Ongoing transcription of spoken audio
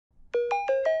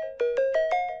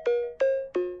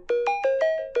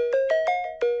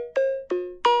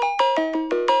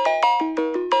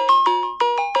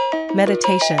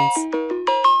Meditations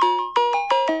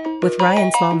with Ryan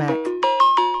Smallmack.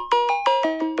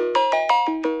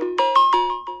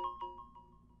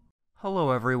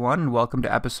 Hello, everyone, and welcome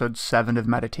to episode 7 of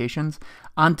Meditations.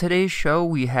 On today's show,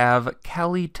 we have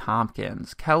Kelly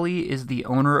Tompkins. Kelly is the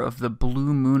owner of the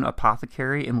Blue Moon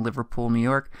Apothecary in Liverpool, New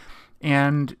York,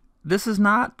 and this is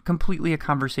not completely a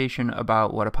conversation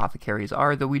about what apothecaries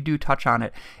are, though we do touch on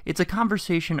it. It's a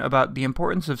conversation about the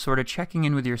importance of sort of checking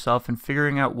in with yourself and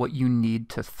figuring out what you need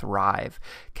to thrive.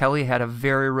 Kelly had a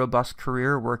very robust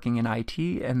career working in IT,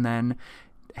 and then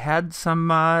had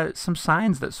some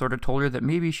signs that sort of told her that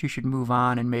maybe she should move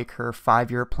on and make her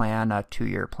 5-year plan a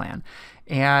 2-year plan.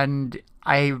 And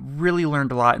I really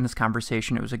learned a lot in this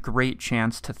conversation. It was a great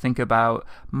chance to think about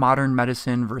modern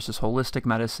medicine versus holistic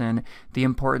medicine, the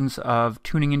importance of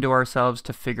tuning into ourselves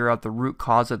to figure out the root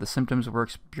cause of the symptoms we're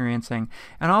experiencing,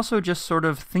 and also just sort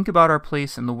of think about our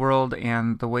place in the world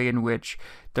and the way in which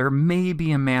there may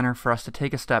be a manner for us to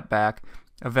take a step back,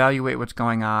 evaluate what's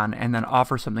going on, and then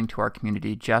offer something to our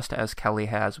community, just as Kelly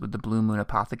has with the Blue Moon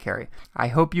Apothecary. I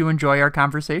hope you enjoy our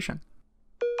conversation.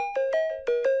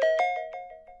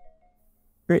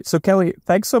 Great. So Kelly,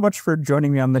 thanks so much for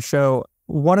joining me on the show.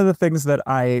 One of the things that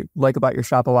I like about your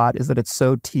shop a lot is that it's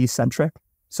so tea-centric.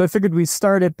 So I figured we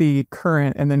start at the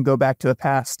current and then go back to the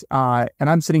past. And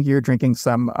I'm sitting here drinking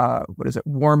some,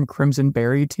 warm crimson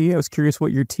berry tea. I was curious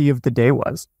what your tea of the day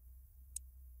was.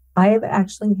 I've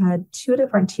actually had 2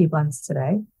 different tea blends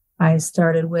today. I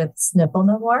started with Snipple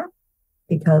No More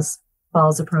because fall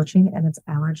is approaching and it's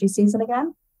allergy season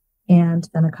again. And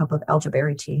then a cup of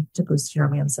elderberry tea to boost your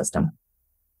immune system.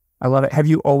 I love it. Have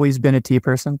you always been a tea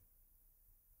person?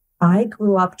 I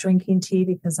grew up drinking tea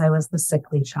because I was the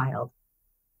sickly child.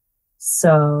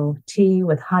 So tea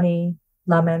with honey,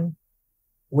 lemon,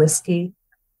 whiskey,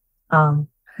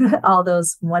 all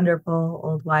those wonderful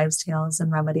old wives' tales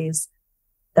and remedies.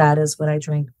 That is what I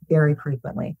drink very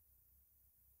frequently.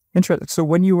 Interesting. So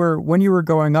when you were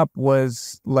growing up,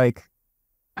 was like,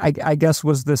 I guess,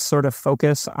 was this sort of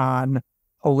focus on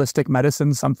holistic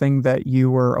medicine something that you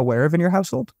were aware of in your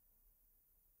household?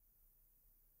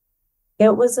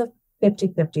 It was a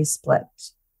 50-50 split.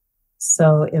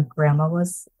 So if grandma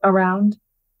was around,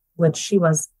 which she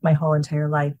was my whole entire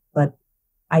life, but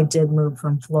I did move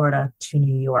from Florida to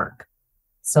New York.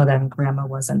 So then grandma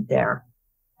wasn't there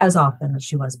as often as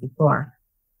she was before.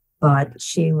 But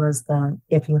she was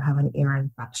if you have an ear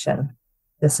infection,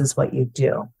 this is what you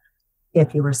do.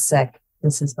 If you were sick,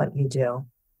 this is what you do.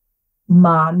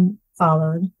 Mom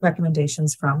followed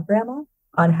recommendations from grandma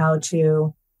on how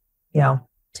to,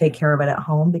 take care of it at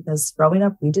home, because growing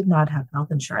up, we did not have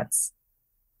health insurance.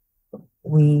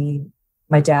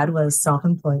 My dad was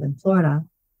self-employed in Florida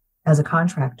as a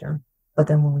contractor, but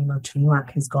then when we moved to New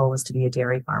York, his goal was to be a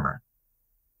dairy farmer.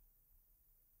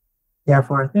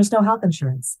 Therefore, there's no health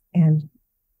insurance. And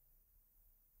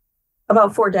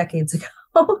about 4 decades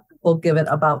ago, we'll give it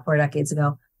about 4 decades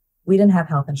ago, we didn't have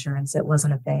health insurance. It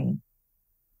wasn't a thing.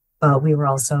 But we were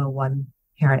also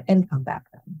one-parent income back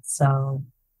then. So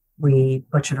we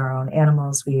butchered our own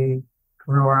animals. We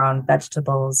grew our own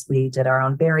vegetables. We did our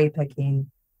own berry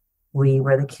picking. We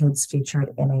were the kids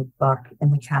featured in a book in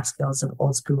the Catskills of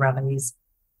Old School Remedies,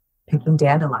 picking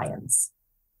dandelions.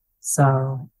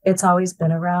 So it's always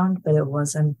been around, but it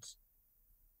wasn't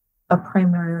a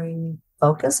primary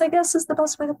focus, I guess, is the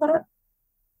best way to put it.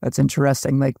 That's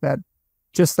interesting. Like that,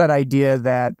 just that idea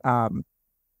that,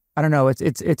 I don't know, it's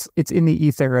in the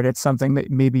ether, and it's something that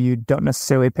maybe you don't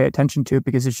necessarily pay attention to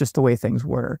because it's just the way things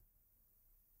were.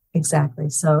 Exactly.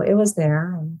 So it was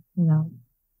there, and,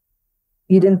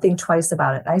 you didn't think twice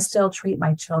about it. I still treat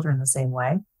my children the same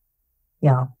way.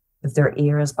 If their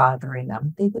ear is bothering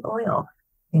them, they get oil.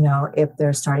 If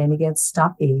they're starting to get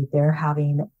stuffy, they're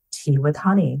having tea with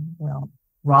honey.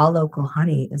 Raw local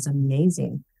honey is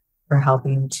amazing for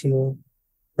helping to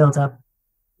build up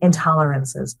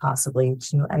intolerances, possibly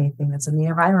to anything that's in the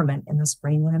environment in the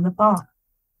spring and in the fall.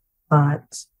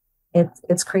 But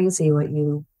it's crazy what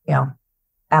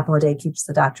apple a day keeps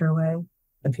the doctor away.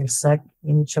 If you're sick,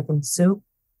 you need chicken soup.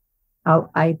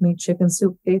 I make chicken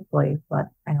soup faithfully, but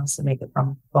I also make it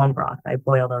from bone broth. I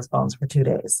boil those bones for 2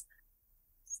 days.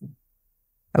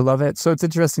 I love it. So it's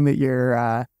interesting that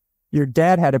your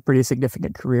dad had a pretty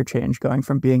significant career change, going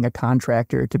from being a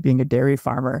contractor to being a dairy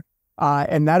farmer.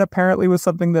 And that apparently was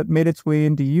something that made its way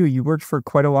into you. You worked for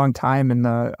quite a long time in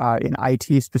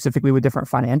IT, specifically with different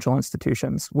financial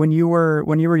institutions. When you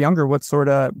were younger, what sort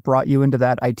of brought you into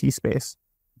that IT space?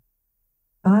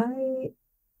 I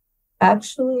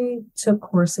actually took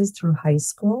courses through high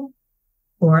school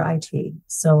for IT.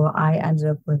 So I ended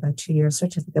up with a 2-year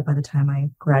certificate by the time I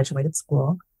graduated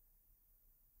school.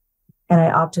 And I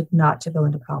opted not to go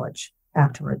into college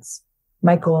afterwards.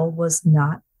 My goal was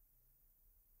not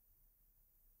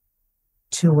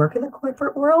to work in the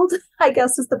corporate world, I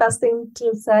guess is the best thing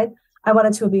to say. I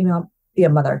wanted to be a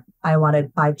mother. I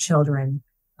wanted 5 children.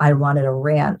 I wanted a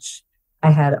ranch.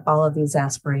 I had all of these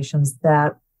aspirations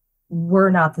that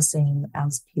were not the same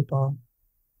as people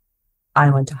I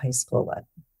went to high school with,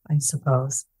 I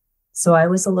suppose. So I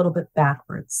was a little bit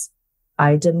backwards.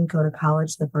 I didn't go to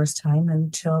college the first time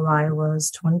until I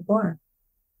was 24.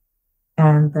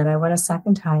 And then I went a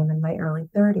second time in my early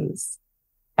 30s.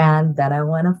 And then I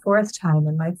went a fourth time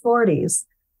in my 40s.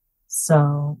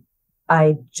 So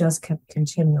I just kept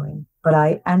continuing. But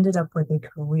I ended up with a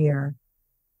career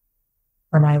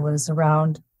when I was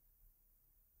around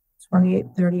 28,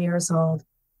 30 years old,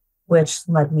 which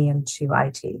led me into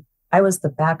IT. I was the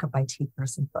backup IT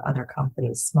person for other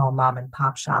companies, small mom and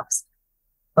pop shops.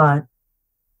 But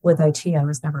with IT, I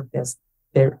was never busy.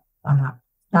 I'm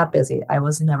not busy. I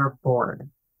was never bored.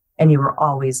 And you were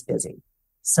always busy.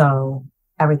 So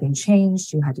everything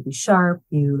changed. You had to be sharp.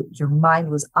 Your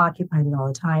mind was occupied all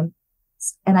the time.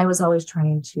 And I was always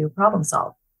trying to problem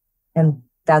solve. And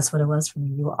that's what it was for me.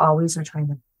 You always are trying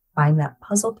to find that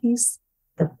puzzle piece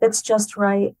that fits just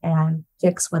right and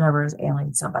fix whatever is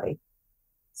ailing somebody.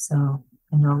 So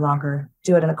I no longer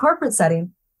do it in a corporate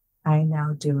setting. I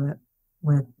now do it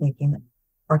with making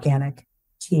organic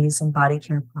teas and body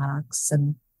care products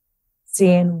and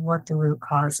seeing what the root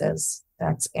cause is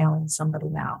that's ailing somebody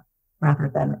now rather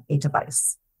than a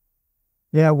device.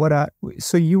 Yeah.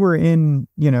 So you were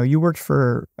you worked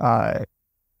for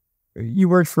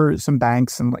some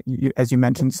banks and as you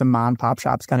mentioned, some mom and pop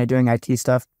shops kind of doing IT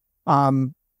stuff.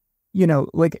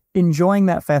 Like enjoying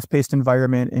that fast-paced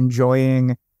environment,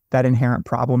 enjoying that inherent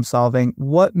problem solving.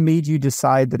 What made you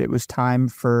decide that it was time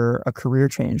for a career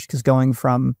change? Because going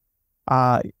from,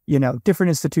 different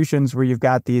institutions where you've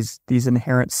got these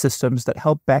inherent systems that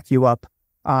help back you up,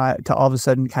 to all of a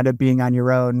sudden kind of being on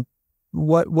your own,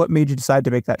 what made you decide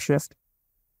to make that shift?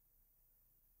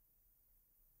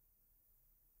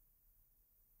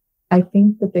 I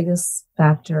think the biggest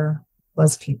factor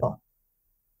was people.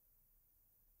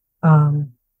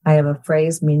 I have a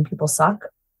phrase, mean people suck.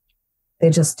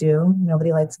 They just do.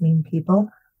 Nobody likes mean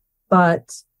people.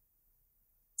 But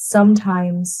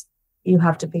sometimes you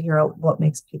have to figure out what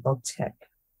makes people tick.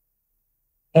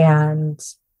 And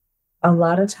a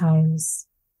lot of times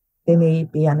they may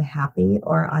be unhappy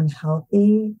or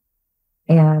unhealthy,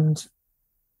 and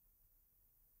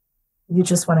you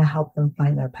just want to help them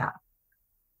find their path.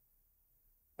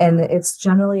 And it's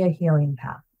generally a healing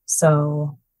path.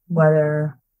 So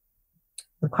whether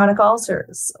with chronic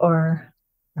ulcers, or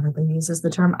everybody uses the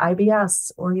term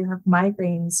IBS, or you have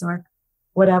migraines, or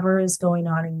whatever is going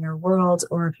on in your world,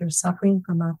 or if you're suffering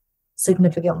from a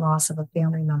significant loss of a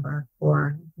family member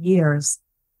for years,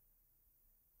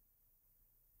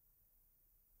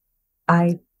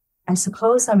 I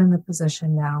suppose I'm in the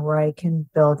position now where I can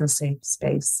build a safe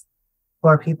space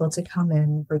for people to come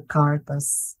in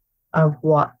regardless of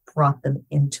what brought them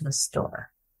into the store,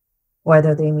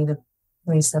 whether they need a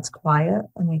place that's quiet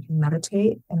and they can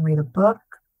meditate and read a book,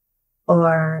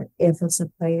 or if it's a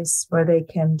place where they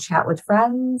can chat with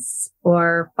friends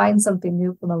or find something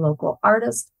new from a local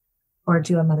artist or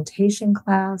do a meditation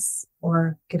class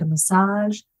or get a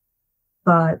massage.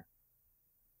 But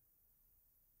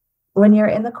when you're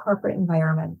in the corporate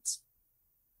environment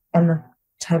and the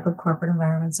type of corporate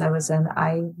environments I was in,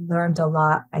 I learned a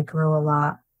lot. I grew a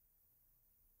lot.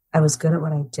 I was good at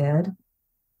what I did,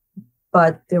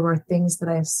 but there were things that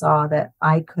I saw that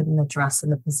I couldn't address in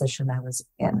the position I was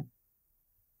in.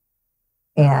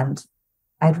 And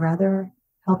I'd rather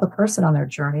help a person on their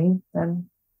journey than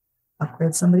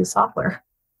upgrade somebody's software,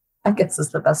 I guess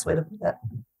is the best way to put it.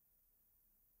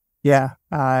 Yeah.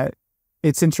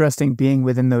 It's interesting being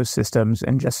within those systems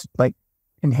and just like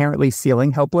inherently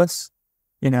feeling helpless,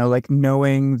 like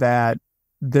knowing that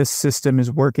this system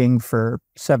is working for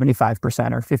 75%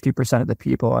 or 50% of the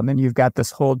people. And then you've got this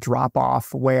whole drop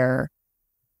off where,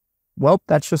 well,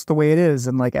 that's just the way it is.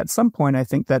 And like at some point, I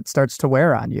think that starts to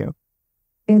wear on you.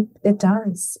 It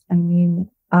does. I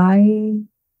mean, I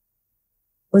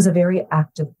was a very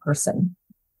active person,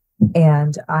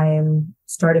 and I'm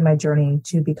starting my journey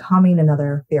to becoming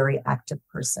another very active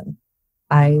person.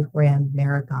 I ran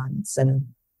marathons and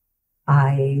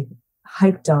I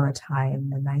hiked all the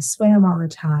time and I swam all the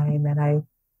time, and I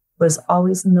was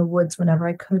always in the woods whenever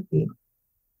I could be.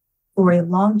 For a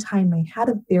long time, I had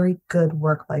a very good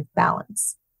work-life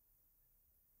balance.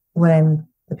 When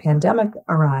the pandemic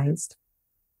arose,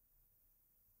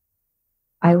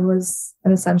 I was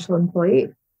an essential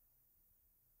employee.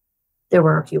 There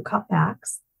were a few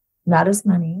cutbacks, not as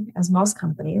many as most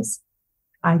companies.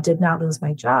 I did not lose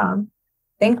my job,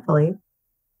 thankfully,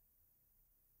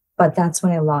 but that's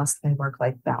when I lost my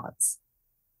work-life balance.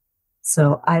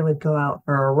 So I would go out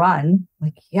for a run,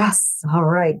 like, yes, all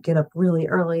right, get up really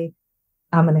early.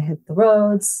 I'm going to hit the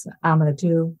roads. I'm going to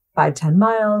do 5-10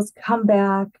 miles, come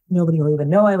back. Nobody will even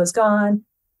know I was gone.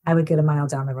 I would get a mile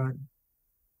down the road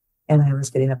and I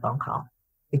was getting a phone call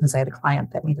because I had a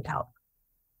client that needed help.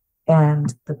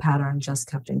 And the pattern just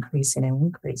kept increasing and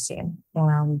increasing.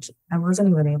 And I wasn't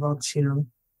even able to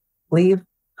leave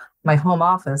my home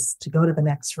office to go to the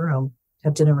next room to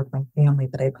have dinner with my family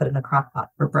that I put in a crock pot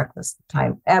for breakfast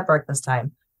time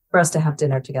for us to have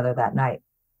dinner together that night.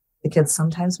 The kids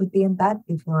sometimes would be in bed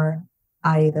before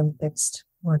I even fixed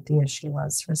what the issue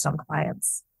was for some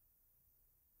clients.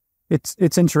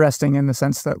 It's interesting in the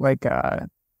sense that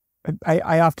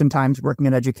I oftentimes working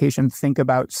in education think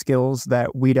about skills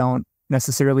that we don't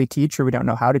necessarily teach or we don't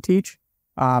know how to teach.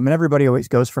 And everybody always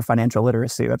goes for financial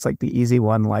literacy. That's like the easy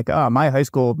one. Like, oh, my high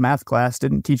school math class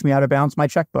didn't teach me how to balance my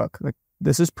checkbook. Like,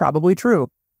 this is probably true.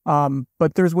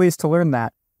 But there's ways to learn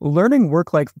that. Learning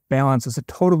work-life balance is a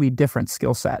totally different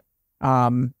skill set.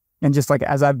 And just like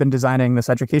as I've been designing this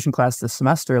education class this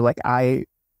semester, like I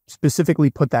specifically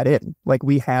put that in. Like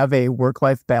we have a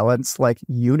work-life balance like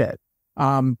unit.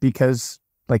 Because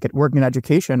like at working in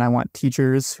education, I want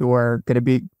teachers who are going to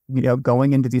be,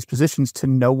 going into these positions to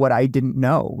know what I didn't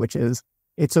know, which is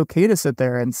it's okay to sit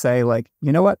there and say like,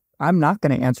 you know what, I'm not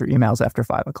going to answer emails after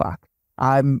 5:00.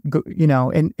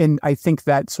 And I think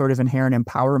that sort of inherent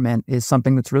empowerment is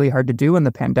something that's really hard to do, and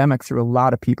the pandemic threw a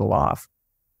lot of people off.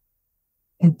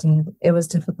 It did. It was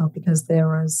difficult because there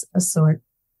was a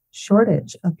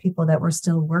shortage of people that were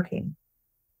still working,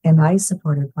 and I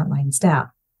supported frontline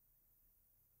staff.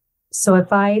 So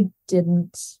if I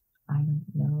didn't,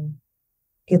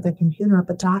 get the computer up,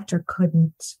 a doctor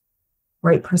couldn't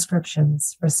write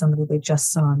prescriptions for somebody they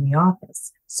just saw in the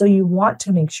office. So you want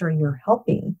to make sure you're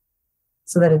helping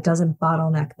so that it doesn't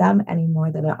bottleneck them any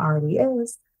more than it already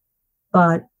is.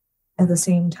 But at the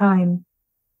same time,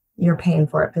 you're paying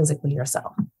for it physically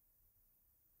yourself.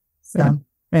 So. Yeah.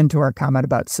 And to our comment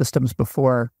about systems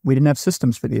before, we didn't have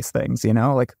systems for these things,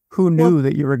 like who knew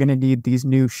that you were going to need these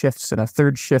new shifts and a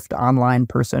third shift online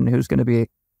person who's going to be,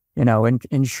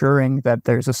 ensuring that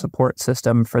there's a support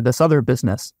system for this other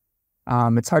business.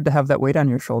 It's hard to have that weight on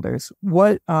your shoulders.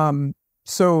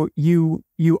 So you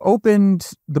opened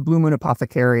the Blue Moon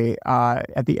Apothecary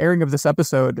at the airing of this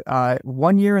episode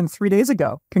 1 year and 3 days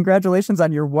ago. Congratulations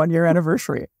on your 1 year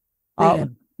anniversary.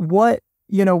 What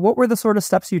were the sort of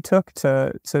steps you took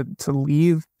to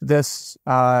leave this,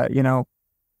 I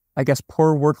guess,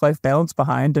 poor work-life balance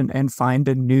behind and find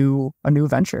a new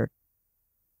venture?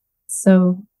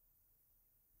 So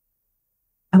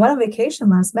I went on vacation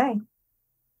last May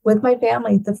with my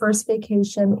family, the first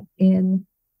vacation in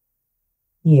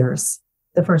years,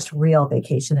 the first real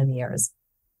vacation in years.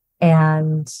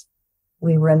 And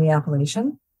we were in the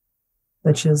Appalachian,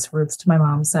 which is roots to my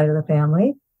mom's side of the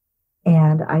family.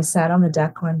 And I sat on the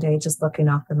deck one day just looking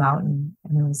off the mountain,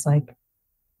 and I was like,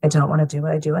 I don't want to do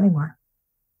what I do anymore.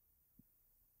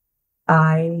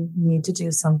 I need to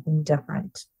do something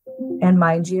different. And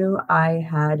mind you, I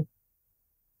had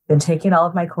been taking all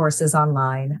of my courses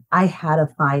online. I had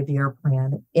a 5-year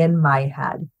plan in my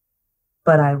head,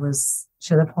 but I was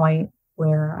to the point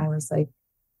where I was like,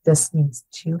 this needs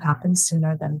to happen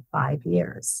sooner than 5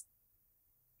 years.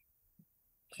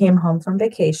 Came home from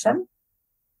vacation,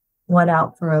 went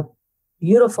out for a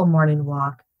beautiful morning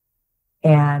walk,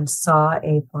 and saw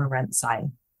a for rent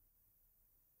sign.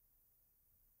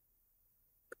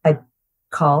 I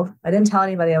called. I didn't tell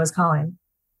anybody I was calling.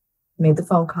 Made the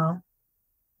phone call,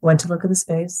 went to look at the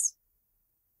space,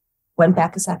 went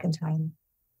back a second time,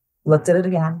 looked at it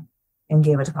again, and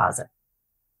gave a deposit.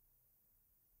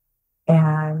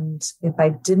 And if I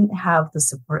didn't have the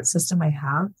support system I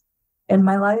have in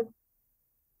my life,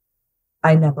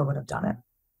 I never would have done it.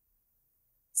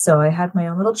 So I had my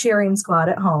own little cheering squad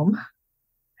at home,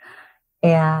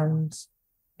 and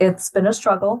it's been a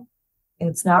struggle.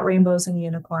 It's not rainbows and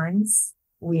unicorns.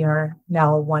 We are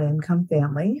now a one-income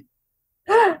family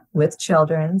with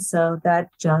children. So that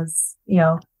does,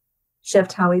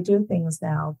 shift how we do things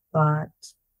now, but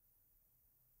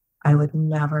I would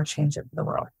never change it for the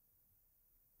world.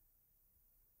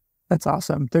 That's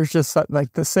awesome. There's just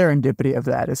like the serendipity of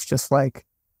that. It's just like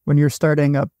when you're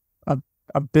starting a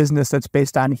business that's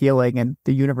based on healing and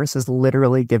the universe is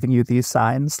literally giving you these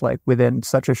signs like within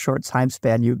such a short time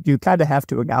span, you kind of have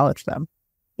to acknowledge them.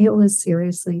 It was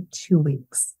seriously 2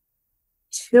 weeks.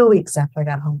 2 weeks after I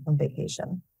got home from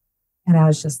vacation. And I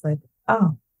was just like,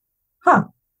 oh, huh.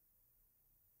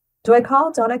 Do I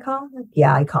call? Don't I call? Like,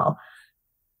 yeah, I call.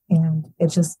 And it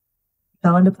just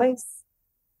fell into place.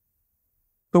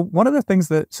 So one of the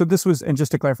things so this was, and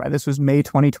just to clarify, this was May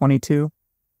 2022.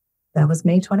 That was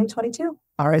May 2022.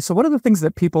 All right. So one of the things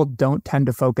that people don't tend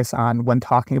to focus on when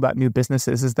talking about new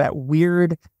businesses is that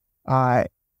weird, I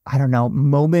don't know,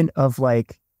 moment of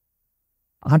like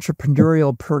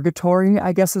entrepreneurial purgatory,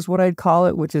 I guess is what I'd call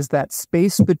it, which is that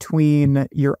space between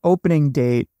your opening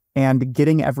date and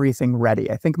getting everything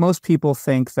ready. I think most people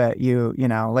think that you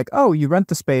know, like, oh, you rent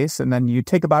the space and then you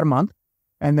take about a month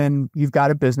and then you've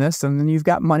got a business and then you've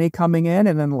got money coming in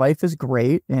and then life is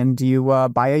great and you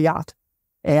buy a yacht.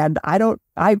 And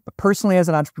I personally as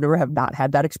an entrepreneur have not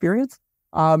had that experience.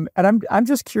 And I'm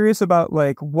just curious about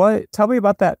like, tell me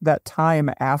about that time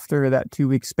after that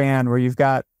 2-week span where you've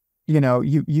got, you know,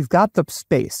 you've got the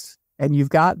space and you've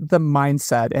got the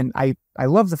mindset. And I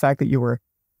love the fact that you were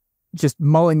just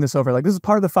mulling this over. Like, this is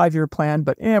part of the 5-year plan,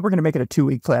 but we're going to make it a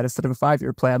 2-week plan instead of a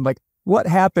 5-year plan. Like, what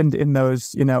happened in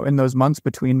those months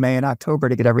between May and October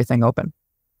to get everything open?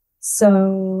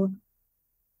 So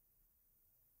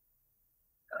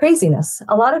craziness,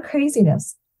 a lot of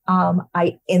craziness.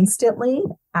 I instantly,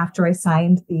 after I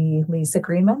signed the lease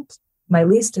agreement, my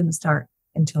lease didn't start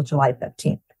until July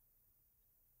 15th.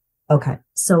 Okay.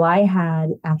 So I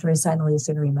had, after I signed the lease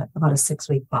agreement, about a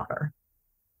 6-week buffer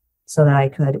so that I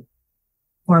could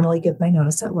formally give my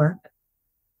notice at work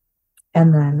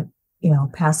and then,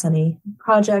 pass any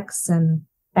projects and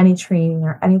any training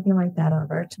or anything like that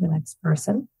over to the next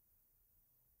person.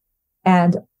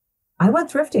 And I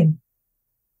went thrifting.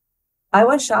 I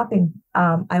went shopping.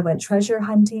 I went treasure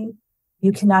hunting.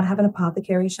 You cannot have an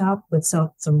apothecary shop with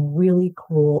some really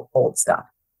cool old stuff.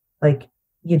 Like,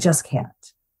 you just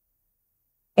can't.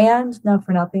 And not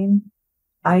for nothing,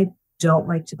 I don't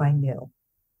like to buy new.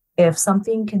 If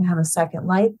something can have a second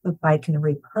life, if I can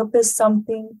repurpose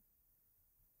something,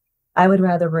 I would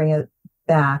rather bring it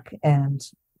back and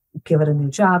give it a new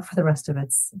job for the rest of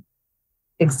its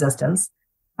existence.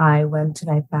 I went and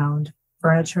I found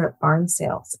furniture at barn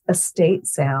sales, estate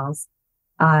sales.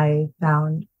 I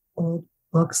found old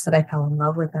books that I fell in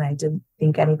love with and I didn't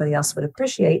think anybody else would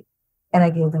appreciate, and I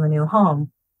gave them a new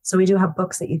home. So we do have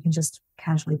books that you can just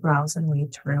casually browse and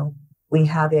read through. We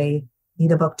have a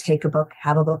need a book, take a book,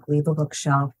 have a book, leave a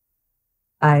bookshelf.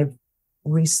 I've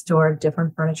restored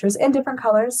different furnitures in different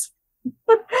colors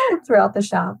throughout the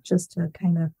shop just to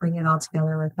kind of bring it all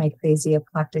together with my crazy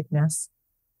eclecticness.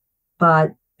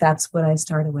 But that's what I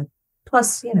started with.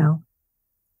 Plus,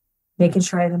 making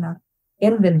sure I had enough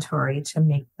inventory to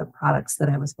make the products that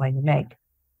I was going to make.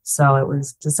 So it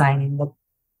was designing the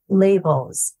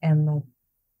labels and the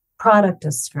product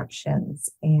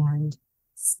descriptions and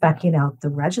speccing out the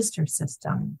register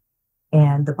system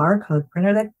and the barcode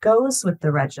printer that goes with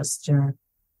the register,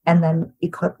 and then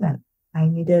equipment. I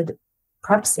needed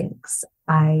prep sinks.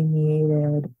 I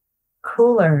needed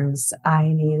coolers. I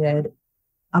needed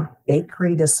a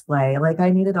bakery display. Like,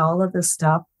 I needed all of this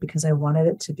stuff because I wanted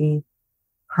it to be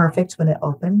perfect when it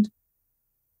opened.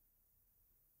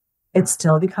 It's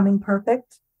still becoming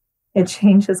perfect. It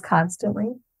changes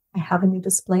constantly. I have a new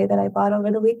display that I bought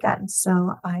over the weekend.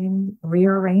 So I'm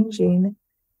rearranging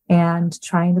and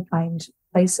trying to find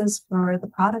places for the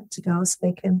product to go so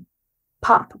they can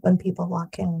pop when people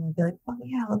walk in and be like, oh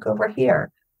yeah, look over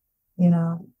here.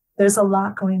 There's a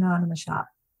lot going on in the shop,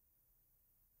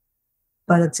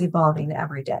 but it's evolving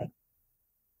every day.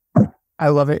 I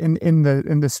love it. In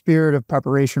the spirit of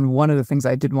preparation, one of the things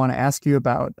I did want to ask you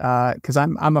about, because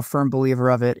I'm a firm believer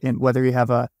of it, in whether you have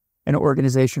an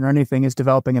organization or anything, is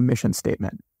developing a mission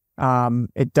statement.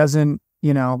 It doesn't,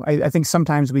 I think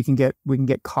sometimes we can get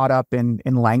caught up in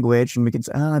language and we can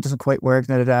say, oh, it doesn't quite work,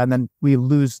 and then we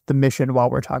lose the mission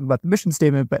while we're talking about the mission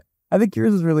statement. But I think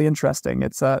yours is really interesting.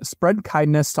 It's spread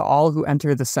kindness to all who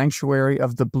enter the sanctuary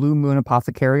of the Blue Moon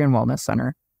Apothecary and Wellness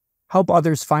Center. Help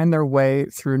others find their way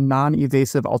through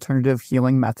non-evasive alternative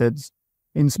healing methods.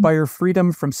 Inspire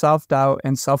freedom from self-doubt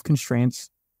and self-constraints.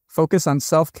 Focus on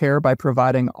self-care by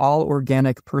providing all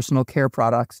organic personal care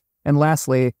products. And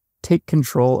lastly, take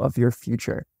control of your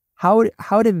future. How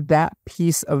did that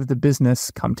piece of the business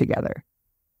come together?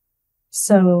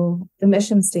 So the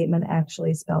mission statement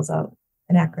actually spells out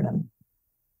an acronym.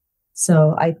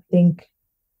 So I think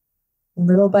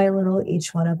little by little,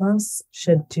 each one of us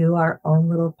should do our own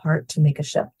little part to make a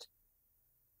shift.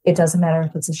 It doesn't matter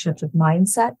if it's a shift of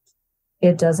mindset.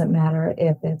 It doesn't matter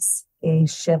if it's a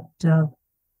shift of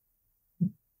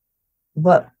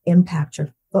what impact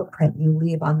or footprint you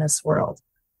leave on this world.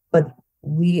 But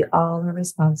we all are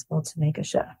responsible to make a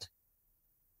shift.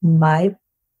 My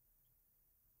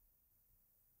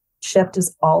shift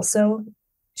is also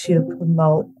to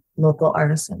promote local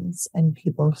artisans and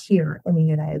people here in the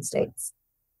United States.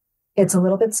 It's a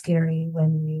little bit scary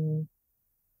when you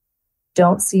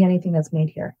don't see anything that's made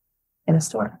here in a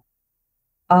store.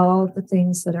 All the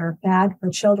things that are bad for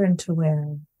children to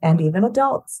wear and even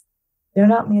adults, they're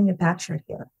not manufactured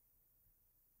here.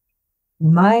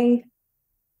 My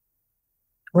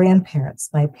grandparents,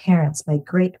 my parents, my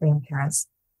great-grandparents,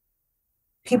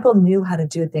 people knew how to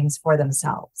do things for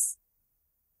themselves.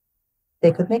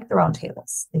 They could make their own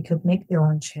tables. They could make their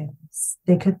own chairs.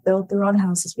 They could build their own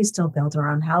houses. We still build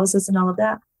our own houses and all of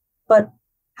that. But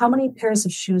how many pairs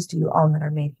of shoes do you own that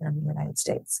are made here in the United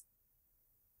States?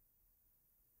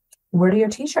 Where do your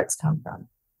t-shirts come from?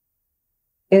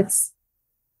 It's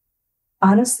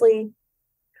honestly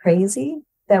crazy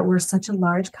that we're such a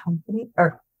large company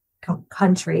or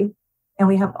country, and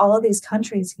we have all of these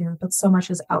countries here, but so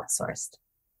much is outsourced.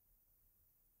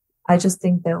 I just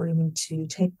think that we need to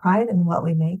take pride in what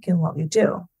we make and what we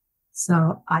do.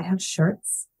 So I have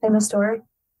shirts in the store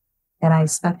and I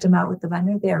spec them out with the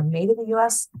vendor. They are made in the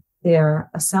US. They are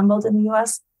assembled in the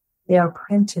US. They are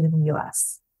printed in the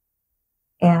US.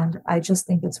 And I just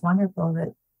think it's wonderful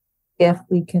that if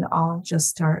we can all just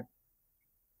start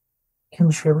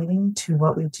contributing to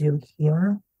what we do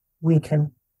here, we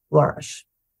can flourish.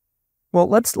 Well,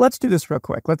 let's do this real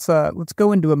quick. Let's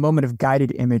go into a moment of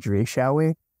guided imagery, shall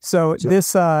we? So Sure.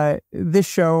 This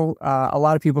show, a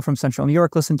lot of people from Central New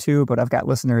York listen to, but I've got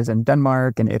listeners in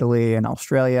Denmark and Italy and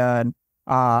Australia and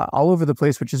all over the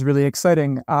place, which is really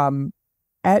exciting.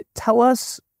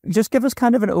 Just give us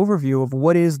kind of an overview of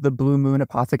what is the Blue Moon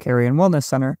Apothecary and Wellness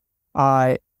Center.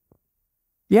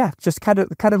 Just kind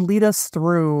of lead us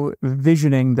through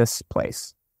visioning this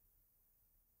place.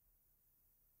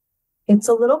 It's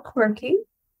a little quirky.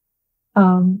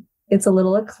 It's a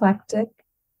little eclectic.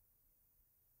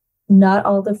 Not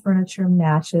all the furniture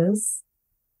matches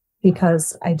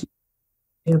because I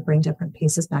do bring different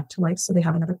pieces back to life so they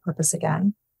have another purpose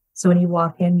again. So when you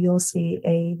walk in, you'll see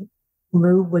a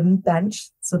blue wooden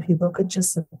bench so people could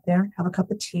just sit there, have a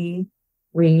cup of tea,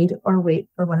 read, or wait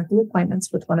for one of the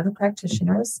appointments with one of the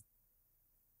practitioners.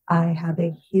 I have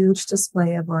a huge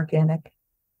display of organic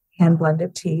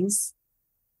hand-blended teas.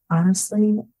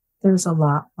 Honestly, there's a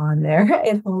lot on there.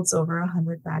 It holds over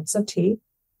 100 bags of tea.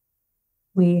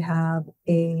 We have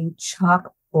a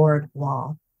chalkboard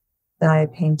wall that I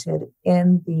painted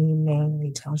in the main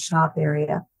retail shop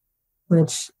area,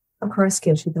 which of course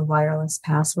gives you the wireless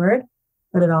password,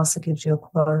 but it also gives you a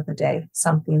quote of the day,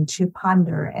 something to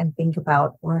ponder and think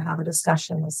about or have a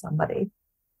discussion with somebody.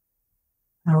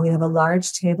 We have a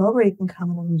large table where you can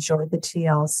come and enjoy the tea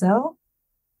also.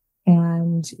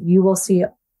 And you will see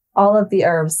all of the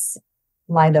herbs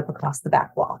lined up across the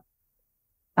back wall,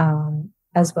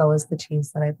 as well as the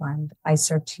teas that I blend. I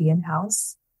serve tea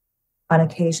in-house. On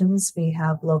occasions, we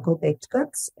have local baked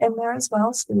goods in there as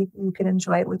well, so you can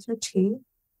enjoy it with your tea.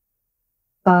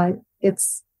 But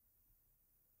it's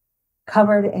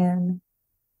covered in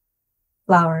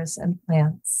flowers and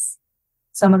plants.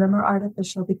 Some of them are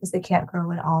artificial because they can't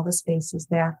grow in all the spaces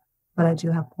there, but I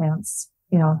do have plants,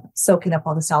 soaking up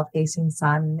all the south-facing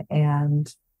sun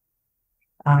and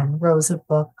rows of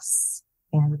books.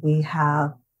 And we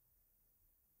have,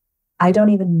 I don't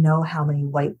even know how many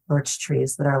white birch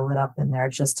trees that are lit up in there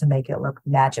just to make it look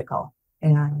magical.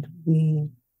 And we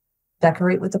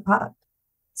decorate with the product.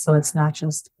 So it's not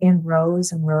just in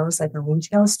rows and rows like a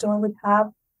retail store would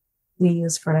have. We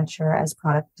use furniture as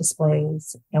product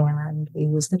displays, and we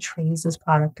use the trees as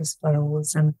product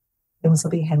displays, and things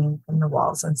will be hanging from the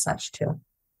walls and such too.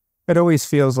 It always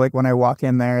feels like when I walk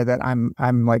in there that I'm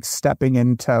like stepping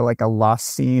into like a lost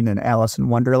scene in Alice in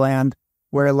Wonderland,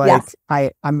 where like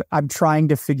yes. I'm trying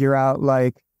to figure out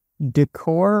like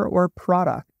decor or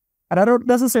product. And I don't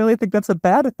necessarily think that's a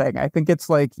bad thing. I think it's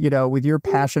like, with your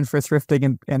passion for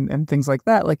thrifting and things like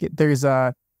that, like there's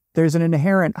an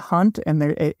inherent hunt, and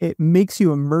it makes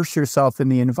you immerse yourself in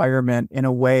the environment in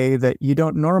a way that you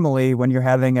don't normally when you're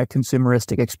having a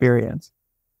consumeristic experience.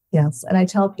 Yes. And I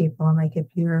tell people, I'm like, if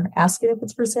you're asking if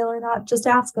it's for sale or not, just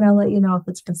ask and I'll let you know if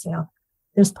it's for sale.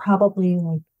 There's probably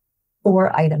like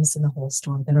 4 items in the whole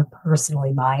store that are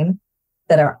personally mine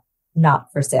that are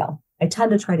not for sale. I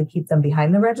tend to try to keep them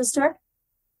behind the register,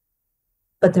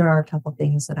 but there are a couple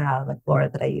things that are out on the floor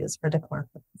that I use for decor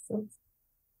purposes.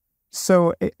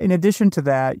 So in addition to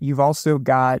that, you've also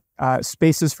got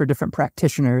spaces for different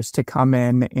practitioners to come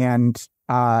in and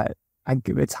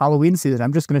it's Halloween season.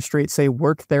 I'm just going to straight say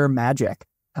work their magic.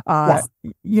 Yes.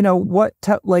 What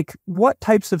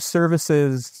types of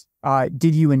services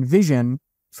did you envision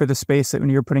for the space when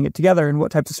you were putting it together, and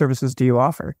what types of services do you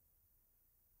offer?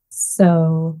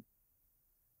 So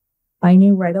I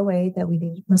knew right away that we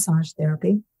needed massage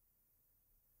therapy.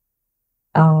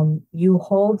 You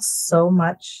hold so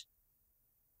much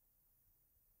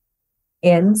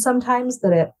in sometimes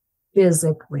that it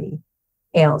physically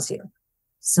ails you.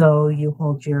 So you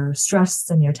hold your stress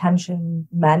and your tension,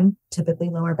 men typically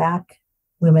lower back,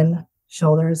 women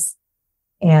shoulders,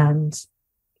 and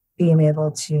being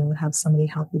able to have somebody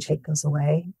help you take those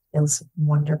away is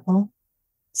wonderful.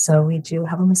 So we do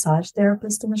have a massage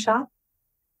therapist in the shop.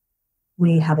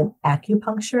 We have an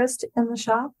acupuncturist in the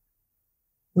shop.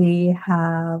 We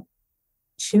have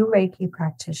 2 Reiki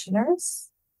practitioners.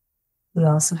 We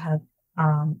also have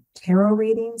tarot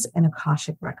readings and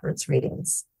Akashic Records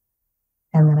readings.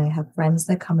 And then I have friends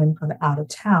that come in from out of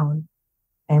town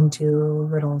and do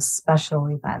little special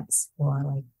events for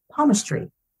like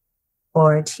palmistry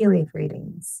or tea leaf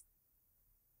readings.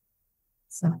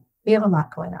 So we have a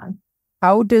lot going on.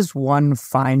 How does one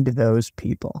find those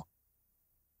people?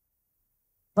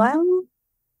 Well,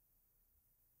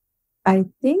 I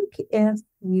think if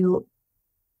you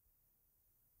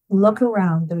look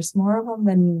around, there's more of them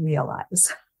than you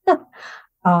realize.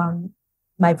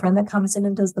 My friend that comes in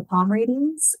and does the palm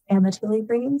readings and the tea leaf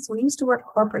readings, we used to work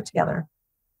corporate together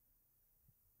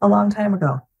a long time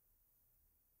ago.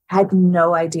 Had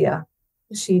no idea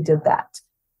she did that.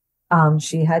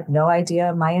 She had no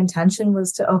idea my intention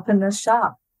was to open this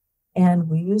shop, and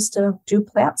we used to do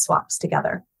plant swaps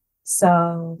together.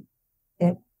 So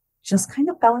it just kind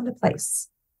of fell into place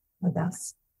with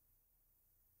us.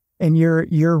 And you're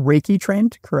Reiki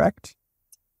trained, correct?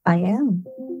 I am.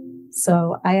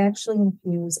 So I actually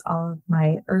infuse all of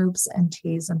my herbs and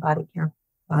teas and body care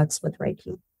products with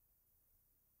Reiki.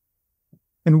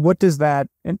 And what does that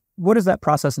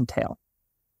process entail?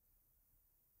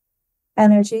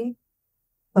 Energy,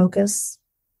 focus,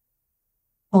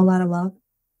 whole lot of love,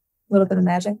 a little bit of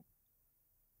magic.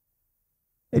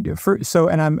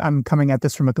 I'm coming at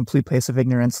this from a complete place of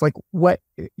ignorance. Like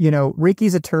Reiki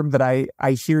is a term that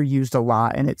I hear used a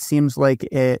lot, and it seems like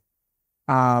it,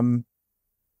 I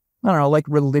don't know, like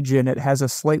religion, it has a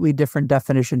slightly different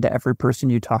definition to every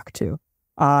person you talk to.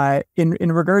 In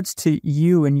regards to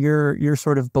you and your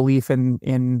sort of belief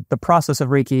in the process of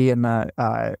Reiki and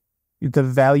the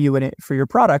value in it for your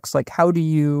products, like how do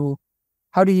you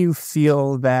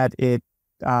feel that it,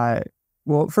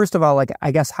 well, first of all, like,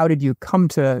 I guess, how did you come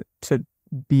to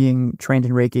being trained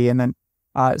in Reiki? And then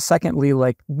secondly,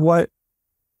 like, what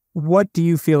do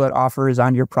you feel it offers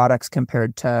on your products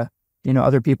compared to,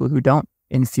 other people who don't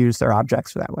infuse their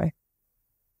objects that way?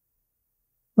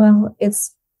 Well,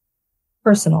 it's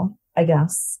personal, I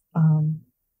guess.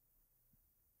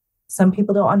 Some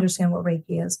people don't understand what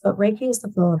Reiki is, but Reiki is the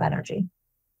flow of energy.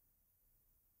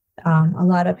 A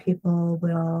lot of people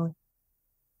will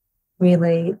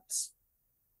relate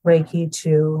Reiki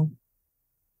to,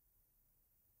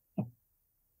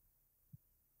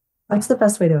 what's the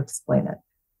best way to explain it?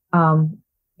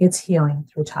 It's healing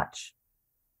through touch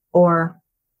or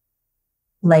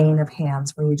laying of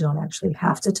hands where you don't actually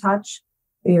have to touch,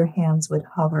 but your hands would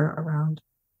hover around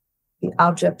the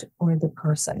object or the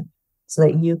person so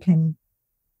that you can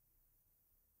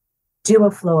do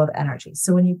a flow of energy.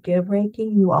 So when you give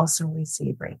Reiki, you also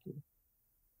receive Reiki.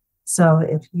 So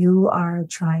if you are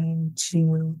trying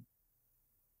to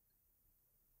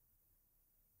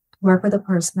work with a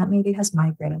person that maybe has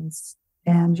migraines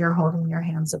and you're holding your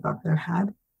hands above their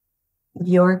head,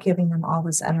 you're giving them all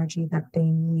this energy that they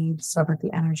need so that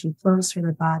the energy flows through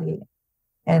their body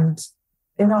and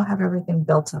they don't have everything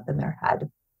built up in their head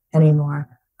anymore,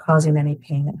 causing any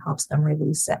pain. It helps them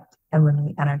release it and let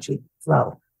the energy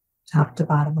flow top to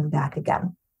bottom and back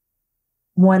again.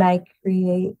 When I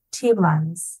create tea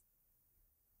blends,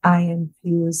 I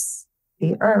infuse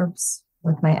the herbs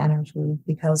with my energy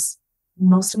because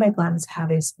most of my blends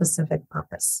have a specific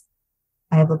purpose.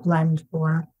 I have a blend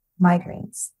for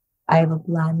migraines. I have a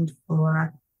blend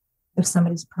for if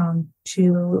somebody's prone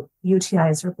to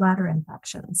UTIs or bladder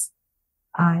infections.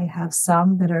 I have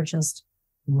some that are just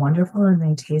wonderful and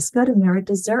they taste good and they're a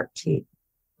dessert tea.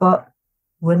 But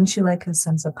wouldn't you like a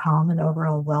sense of calm and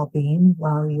overall well-being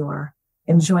while you're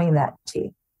enjoying that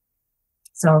tea?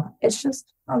 So it's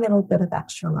just a little bit of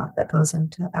extra love that goes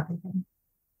into everything.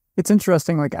 It's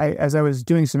interesting. Like as I was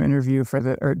doing some research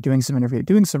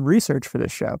for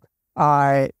this show,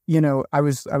 I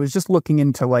was just looking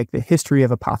into like the history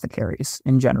of apothecaries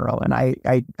in general. And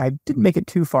I didn't make it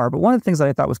too far, but one of the things that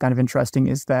I thought was kind of interesting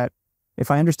is that if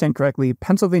I understand correctly,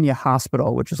 Pennsylvania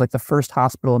Hospital, which is like the first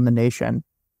hospital in the nation,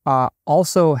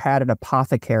 also had an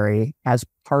apothecary as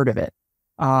part of it.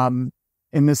 And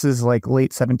this is like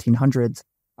late 1700s.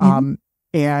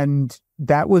 And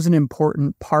that was an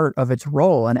important part of its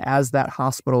role. And as that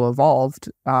hospital evolved,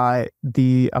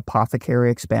 the apothecary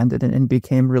expanded and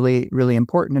became really, really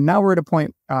important. And now we're at a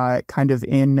point kind of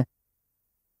in,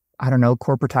 I don't know,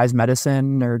 corporatized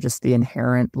medicine or just the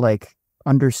inherent like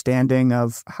understanding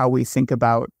of how we think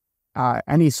about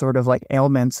any sort of like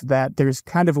ailments, that there's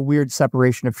kind of a weird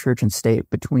separation of church and state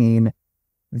between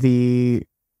the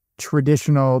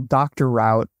traditional doctor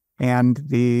route and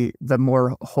the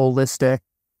more holistic,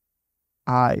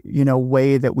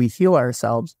 way that we heal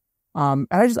ourselves. And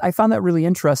I found that really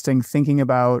interesting, thinking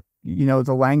about,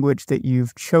 the language that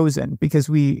you've chosen, because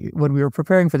when we were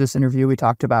preparing for this interview, we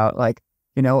talked about like,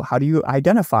 how do you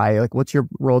identify, like, what's your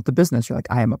role at the business? You're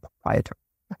like, I am a proprietor.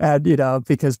 And,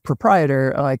 because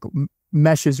proprietor like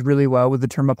meshes really well with the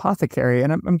term apothecary.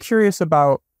 And I'm curious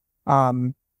about,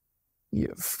 from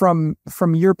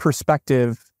your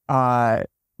perspective,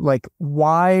 like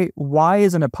why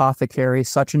is an apothecary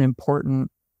such an important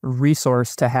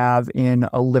resource to have in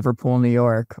a Liverpool, New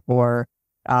York, or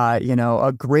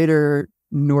a greater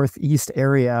Northeast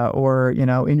area, or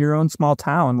in your own small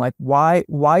town? Like why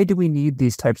do we need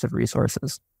these types of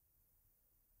resources?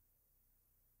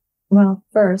 Well,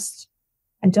 first,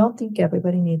 I don't think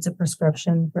everybody needs a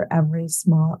prescription for every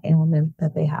small ailment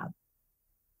that they have.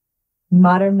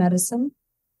 Modern medicine,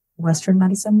 Western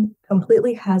medicine,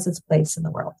 completely has its place in the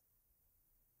world.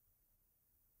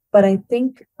 But I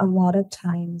think a lot of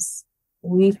times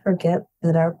we forget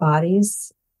that our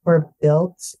bodies were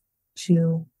built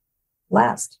to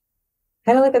last.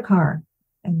 Kind of like a car.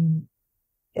 I mean,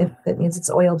 if it needs its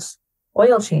oil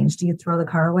change, do you throw the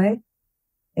car away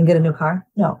and get a new car?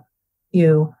 No.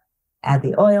 You add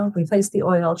the oil, replace the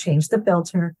oil, change the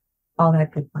filter, all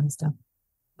that good fun stuff.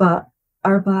 But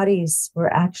our bodies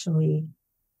were actually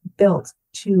built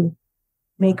to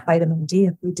make vitamin D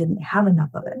if we didn't have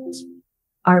enough of it.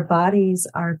 Our bodies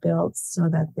are built so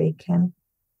that they can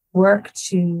work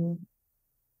to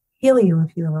heal you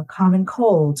if you have a common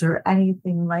cold or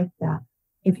anything like that.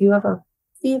 If you have a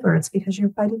fever, it's because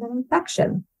you're fighting an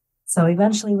infection. So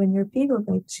eventually when your fever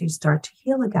breaks, you start to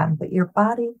heal again, but your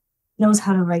body knows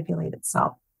how to regulate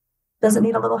itself. Does it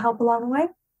need a little help along the way?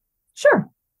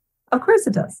 Sure. Of course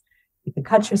it does. You could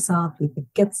cut yourself, you could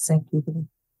get sick, you can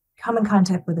come in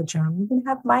contact with a germ, you can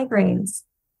have migraines,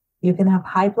 you can have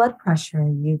high blood pressure,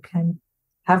 you can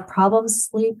have problems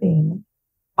sleeping.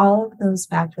 All of those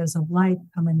factors of life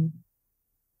come into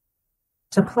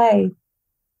play.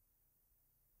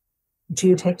 Do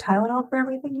you take Tylenol for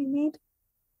everything you need?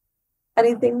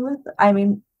 Anything with, I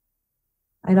don't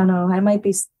know, I might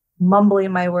be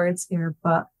mumbling my words here,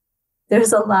 but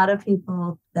there's a lot of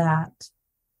people that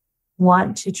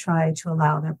want to try to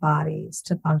allow their bodies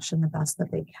to function the best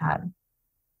that they can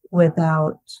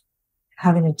without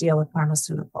having to deal with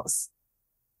pharmaceuticals.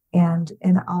 And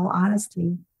in all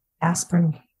honesty,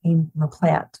 aspirin came from a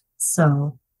plant.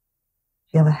 So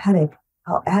if you have a headache,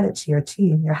 I'll add it to your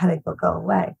tea and your headache will go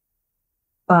away.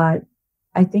 But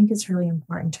I think it's really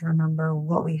important to remember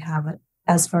what we have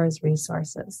as far as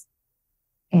resources.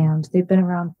 And they've been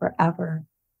around forever.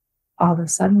 All of a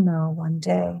sudden, though, one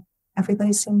day,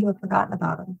 everybody seemed to have forgotten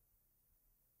about them.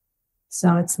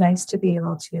 So it's nice to be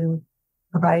able to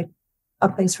provide a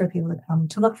place for people to come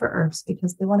to look for herbs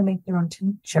because they want to make their own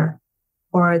tincture,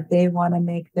 or they want to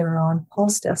make their own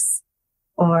poultice,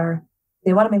 or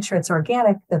they want to make sure it's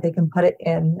organic, that they can put it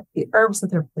in the herbs that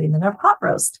they're putting in their pot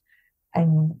roast. I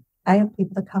mean, I have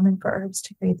people that come in for herbs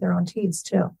to create their own teas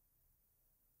too.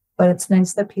 But it's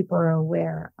nice that people are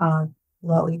aware of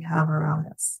what we have around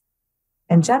us.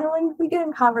 And generally, we get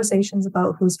in conversations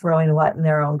about who's growing what in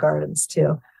their own gardens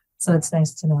too. So it's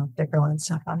nice to know if they're growing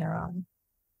stuff on their own.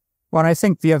 Well, and I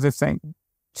think the other thing,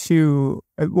 two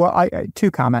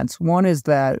comments. One is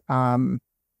that, I'm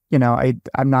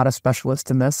not a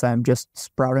specialist in this. I'm just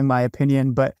sprouting my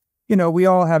opinion, but, we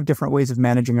all have different ways of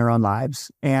managing our own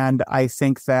lives. And I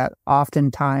think that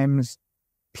oftentimes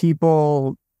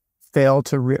people fail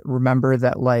to remember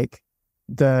that, like,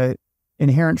 the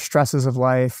inherent stresses of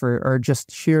life or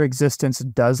just sheer existence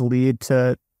does lead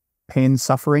to pain,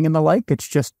 suffering, and the like. It's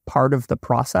just part of the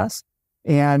process.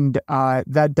 And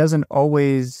that doesn't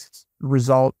always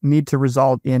need to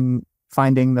result in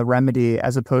finding the remedy,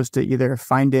 as opposed to either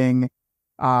finding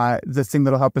the thing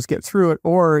that'll help us get through it,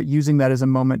 or using that as a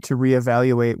moment to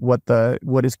reevaluate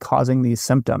what is causing these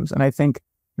symptoms. And I think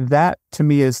that, to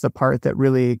me, is the part that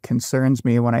really concerns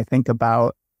me when I think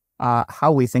about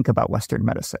how we think about Western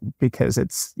medicine, because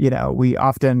it's, we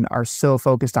often are so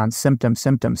focused on symptom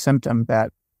that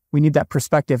we need that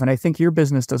perspective. And I think your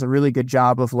business does a really good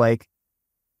job of, like,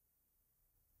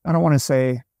 I don't want to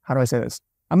say, how do I say this?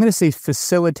 I'm going to say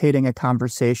facilitating a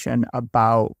conversation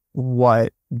about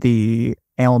what the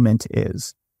ailment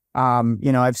is.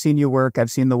 I've seen you work. I've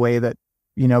seen the way that,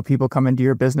 people come into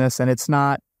your business, and it's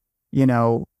not,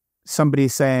 somebody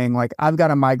saying like, I've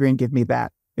got a migraine, give me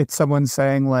that. It's someone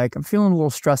saying like, I'm feeling a little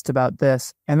stressed about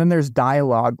this. And then there's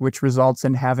dialogue, which results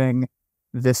in having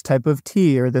this type of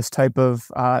tea or this type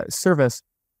of service.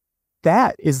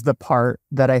 That is the part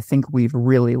that I think we've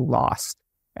really lost.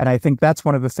 And I think that's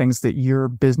one of the things that your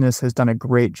business has done a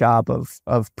great job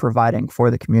of providing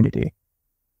for the community.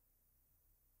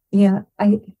 Yeah,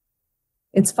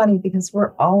 it's funny because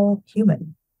we're all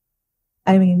human.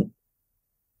 I mean,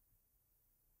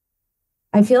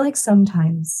 I feel like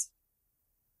sometimes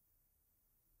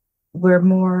we're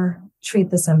more treat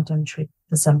the symptom, treat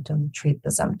the symptom, treat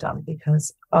the symptom,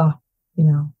 because, how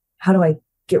do I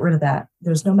get rid of that?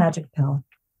 There's no magic pill.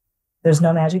 There's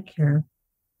no magic cure.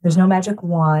 There's no magic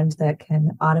wand that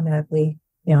can automatically,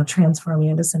 transform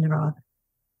you into Cinderella.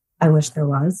 I wish there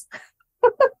was.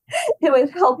 It would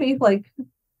help me like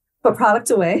put product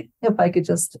away if I could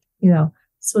just,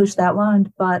 swoosh that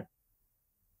wand. But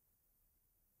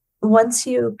once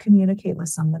you communicate with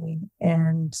somebody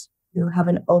and you have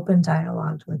an open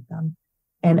dialogue with them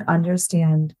and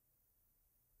understand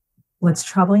what's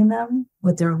troubling them,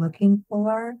 what they're looking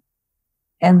for,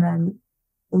 and then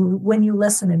when you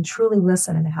listen and truly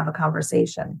listen and have a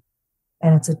conversation,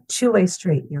 and it's a two-way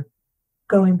street, you're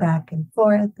going back and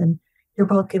forth and you're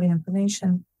both giving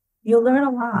information, you learn a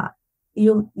lot.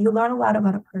 You learn a lot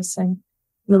about a person.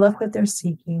 You look what they're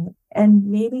seeking, and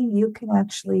maybe you can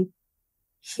actually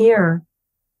hear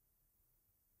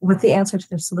what the answer to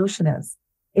their solution is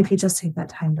if you just take that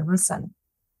time to listen.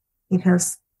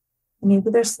 Because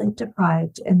maybe they're sleep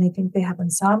deprived and they think they have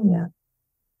insomnia,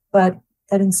 but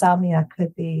that insomnia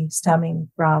could be stemming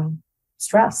from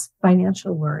stress,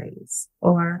 financial worries,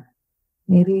 or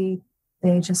maybe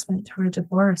they just went through a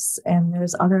divorce and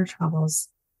there's other troubles.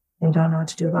 They don't know what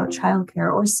to do about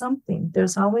childcare or something.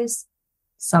 There's always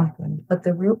something, but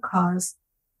the root cause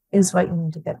is what you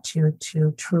need to get to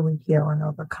truly heal and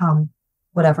overcome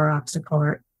whatever obstacle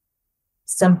or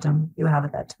symptom you have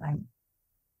at that time.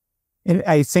 And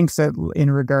I think that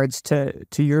in regards to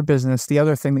your business, the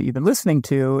other thing that you've been listening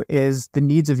to is the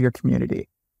needs of your community.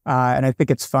 And I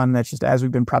think it's fun that just as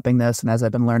we've been prepping this and as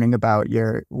I've been learning about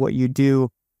what you do,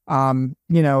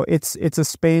 it's a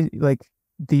space like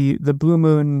the Blue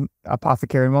Moon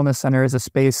Apothecary and Wellness Center is a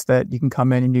space that you can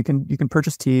come in and you can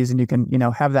purchase teas and you can,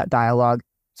 have that dialogue.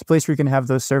 It's a place where you can have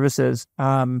those services.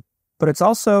 But it's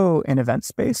also an event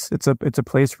space. It's a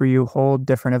place where you hold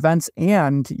different events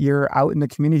and you're out in the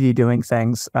community doing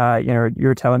things.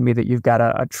 You're telling me that you've got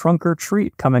a trunk or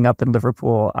treat coming up in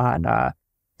Liverpool on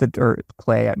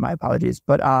my apologies,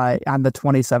 but on the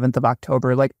 27th of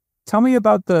October. Like, tell me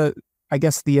about the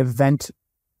event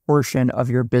portion of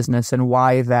your business and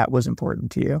why that was important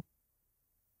to you.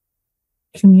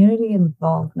 Community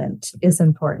involvement is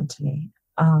important to me.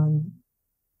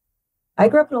 I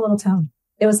grew up in a little town.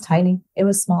 It was tiny, it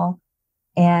was small,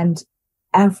 and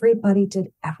everybody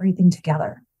did everything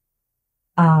together.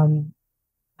 I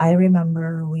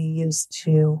remember we used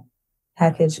to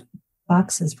package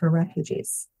boxes for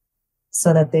refugees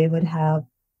so that they would have,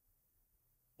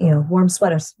 warm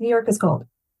sweaters. New York is cold.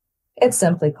 It's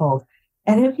simply cold.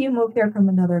 And if you move here from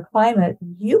another climate,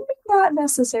 you may not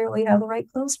necessarily have the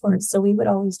right clothes for it. So we would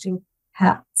always do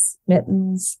hats,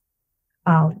 mittens,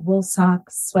 wool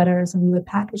socks, sweaters, and we would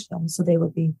package them so they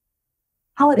would be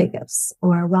holiday gifts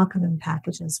or welcoming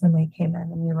packages when they came in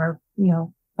and we were,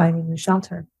 finding the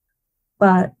shelter.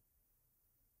 But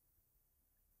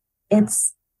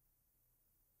it's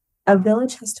a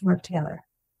village has to work together.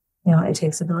 It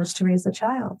takes a village to raise a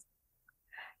child.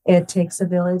 It takes a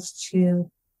village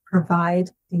to provide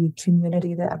the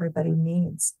community that everybody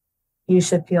needs. You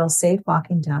should feel safe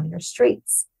walking down your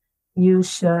streets. You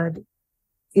should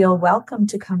feel welcome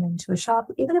to come into a shop,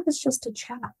 even if it's just a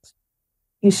chat.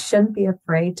 You shouldn't be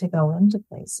afraid to go into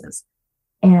places.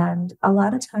 And a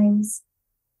lot of times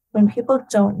when people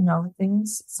don't know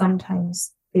things,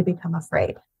 sometimes they become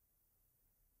afraid.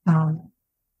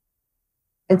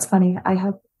 It's funny. I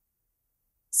have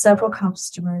several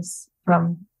customers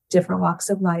from different walks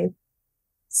of life.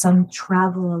 Some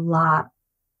travel a lot,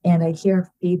 and I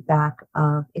hear feedback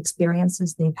of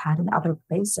experiences they've had in other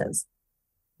places.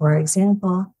 For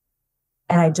example,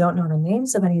 and I don't know the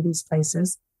names of any of these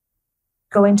places,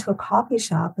 going to a coffee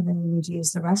shop and then you need to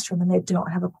use the restroom and they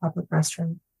don't have a public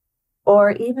restroom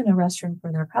or even a restroom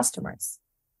for their customers.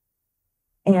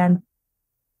 And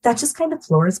that just kind of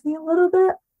floors me a little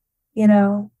bit.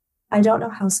 I don't know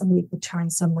how somebody could turn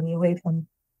somebody away from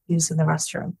using the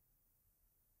restroom.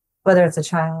 whether it's a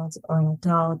child or an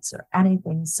adult or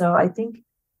anything. So I think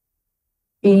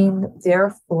being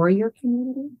there for your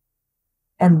community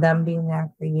and them being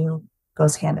there for you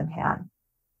goes hand in hand.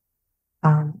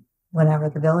 Whenever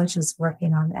the village is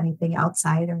working on anything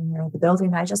outside or near the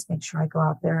building, I just make sure I go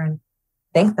out there and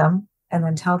thank them and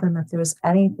then tell them if there's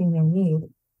anything they need,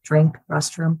 drink,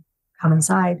 restroom, come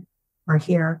inside, we're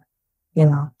here,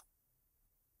 don't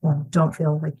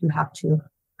feel like you have to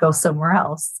go somewhere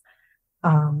else.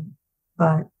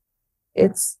 But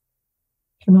it's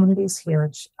community's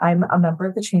huge. I'm a member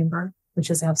of the chamber, which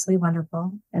is absolutely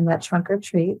wonderful. And that trunk or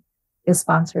treat is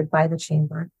sponsored by the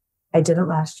chamber. I did it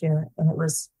last year and it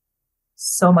was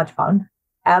so much fun.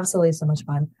 Absolutely so much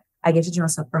fun. I get to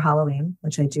dress up for Halloween,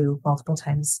 which I do multiple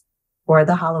times for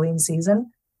the Halloween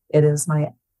season. It is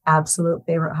my absolute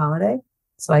favorite holiday.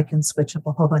 So I can switch up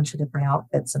a whole bunch of different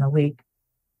outfits in a week.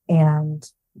 And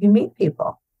you meet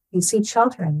people. You see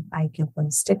children. I give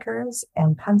them stickers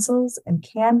and pencils and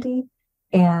candy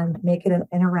and make it an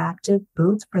interactive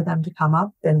booth for them to come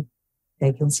up and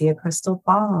they can see a crystal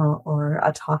ball or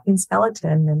a talking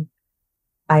skeleton. And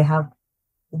I have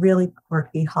really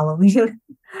quirky Halloween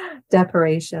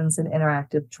decorations and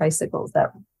interactive tricycles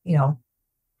that,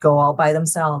 go all by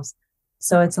themselves.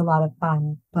 So it's a lot of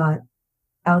fun. But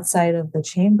outside of the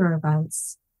chamber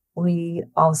events, we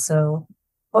also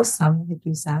host some, like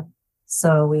you said.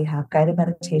 So we have guided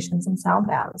meditations and sound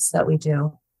baths that we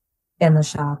do in the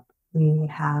shop. We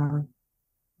have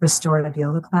restorative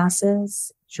yoga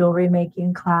classes, jewelry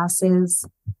making classes,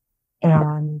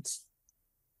 and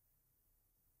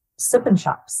sip-in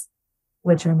shops,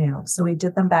 which are new. So we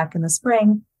did them back in the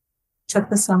spring, took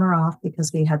the summer off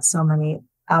because we had so many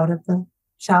out of the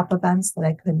shop events that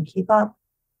I couldn't keep up.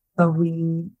 But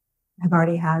we have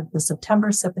already had the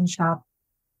September sip-in shop.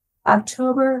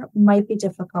 October might be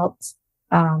difficult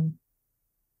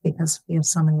because we have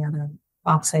so many other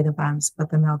offsite events,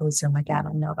 but then they'll resume again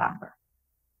in November.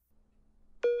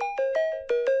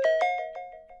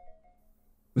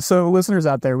 So listeners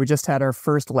out there, we just had our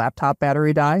first laptop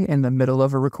battery die in the middle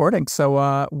of a recording.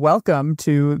 So welcome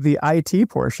to the IT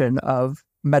portion of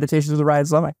Meditations with Ryan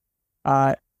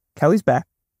Lemay. Kelly's back.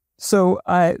 So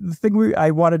the thing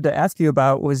I wanted to ask you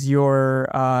about was your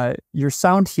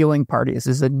sound healing parties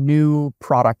is a new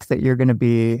product that you're going to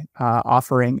be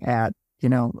offering at,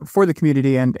 for the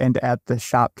community and at the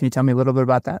shop. Can you tell me a little bit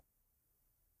about that?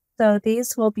 So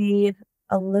these will be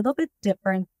a little bit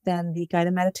different than the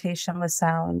guided meditation with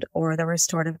sound or the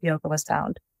restorative yoga with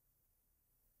sound.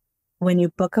 When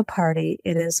you book a party,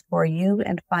 it is for you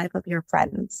and 5 of your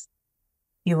friends.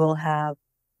 You will have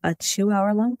a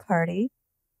 2-hour-long party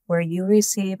where you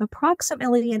receive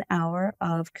approximately an hour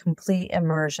of complete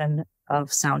immersion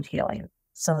of sound healing.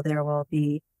 So there will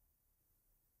be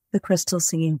the crystal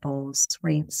singing bowls,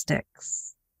 rain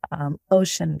sticks,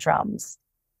 ocean drums,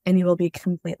 and you will be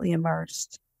completely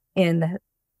immersed in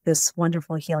this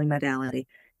wonderful healing modality.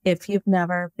 If you've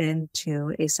never been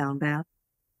to a sound bath,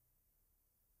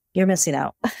 you're missing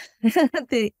out.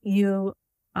 You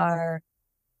are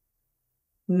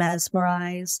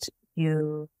mesmerized.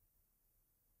 You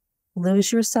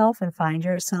lose yourself and find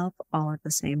yourself all at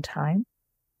the same time.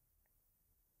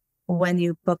 When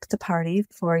you book the party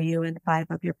for you and 5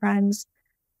 of your friends,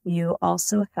 you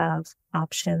also have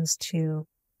options to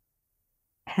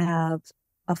have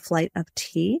a flight of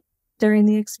tea during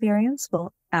the experience,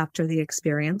 after the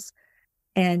experience.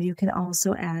 And you can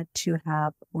also add to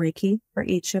have Reiki for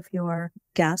each of your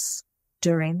guests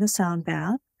during the sound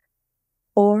bath.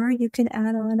 Or you can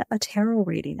add on a tarot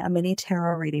reading, a mini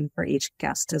tarot reading for each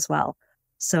guest as well.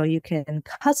 So you can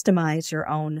customize your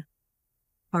own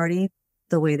party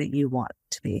the way that you want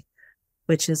it to be,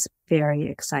 which is very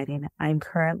exciting. I'm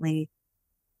currently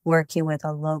working with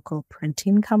a local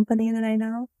printing company that I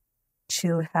know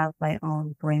to have my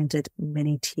own branded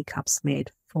mini teacups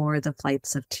made for the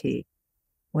flights of tea,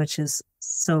 which is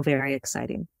so very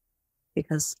exciting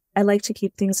because I like to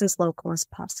keep things as local as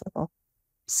possible.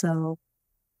 So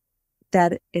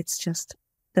that it's just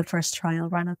the first trial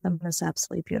run of them is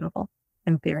absolutely beautiful.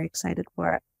 I'm very excited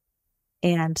for it.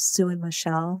 And Sue and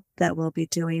Michelle that will be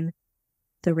doing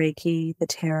the Reiki, the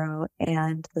tarot,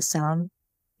 and the sound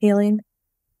healing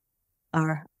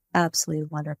are absolutely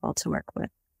wonderful to work with.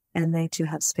 And they do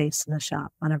have space in the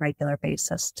shop on a regular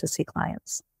basis to see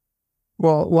clients.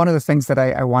 Well, one of the things that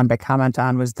I wanted to comment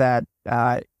on was that,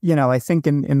 I think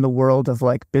in the world of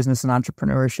like business and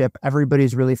entrepreneurship,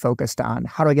 everybody's really focused on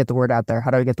how do I get the word out there?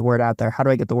 How do I get the word out there? How do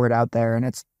I get the word out there? And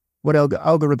it's what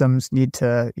algorithms need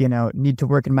to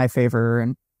work in my favor,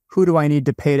 and who do I need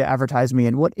to pay to advertise me,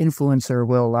 and what influencer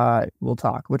will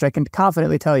talk, which I can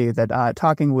confidently tell you that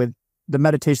talking with the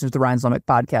Meditations of the Ryan's Limit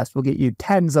podcast will get you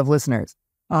tens of listeners.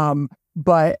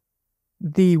 But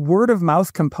the word of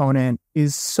mouth component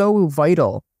is so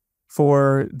vital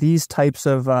for these types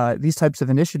of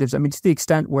initiatives. I mean, to the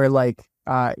extent where like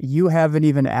you haven't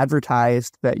even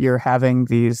advertised that you're having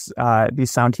these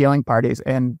sound healing parties,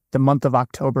 and the month of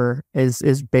October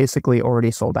is basically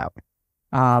already sold out.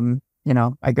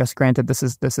 I guess granted this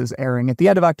is airing at the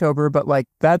end of October, but like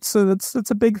that's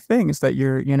a big thing, is that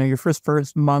your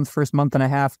first month and a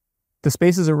half, the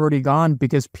spaces are already gone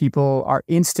because people are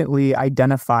instantly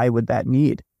identify with that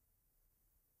need.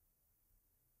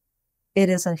 It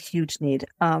is a huge need.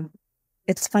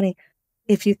 It's funny,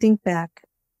 if you think back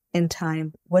in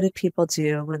time, what did people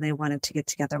do when they wanted to get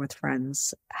together with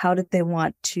friends? How did they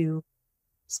want to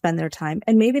spend their time?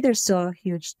 And maybe there's still a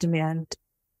huge demand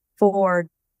for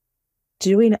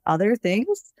doing other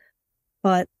things,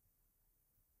 but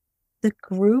the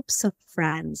groups of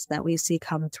friends that we see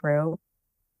come through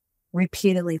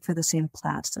repeatedly for the same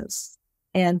classes.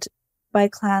 And by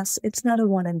class, it's not a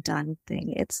one and done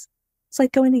thing. It's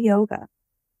like going to yoga.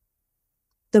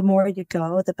 The more you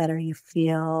go, the better you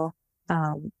feel,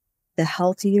 the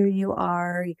healthier you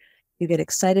are. You get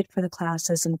excited for the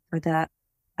classes and for that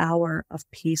hour of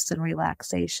peace and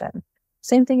relaxation.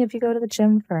 Same thing if you go to the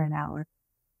gym for an hour.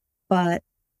 But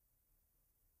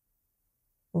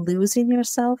losing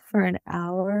yourself for an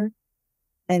hour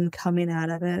and coming out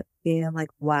of it being like,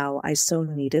 wow, I so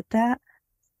needed that,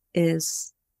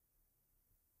 is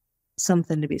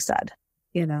something to be said.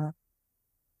 You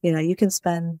can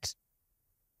spend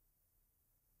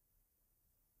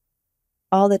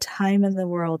all the time in the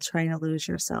world trying to lose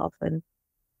yourself, and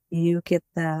you get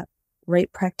that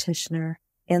right practitioner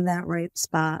in that right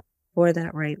spot for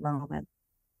that right moment,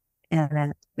 and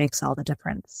it makes all the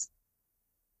difference.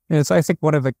 Yes, I think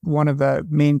one of the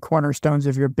main cornerstones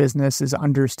of your business is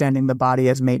understanding the body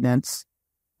as maintenance,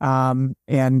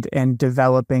 and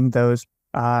developing those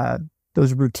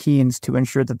routines to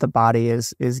ensure that the body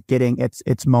is getting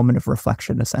its moment of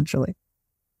reflection, essentially.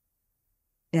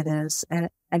 It is. And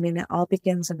I mean, it all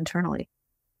begins internally.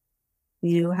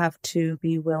 You have to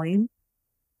be willing,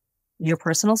 your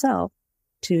personal self,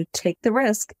 to take the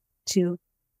risk to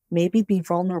maybe be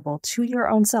vulnerable to your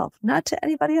own self, not to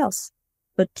anybody else,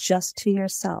 but just to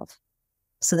yourself,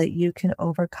 so that you can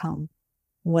overcome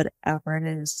whatever it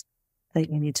is that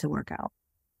you need to work out.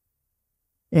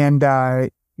 And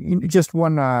just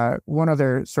one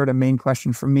other sort of main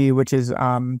question for me, which is,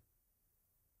 how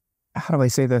do I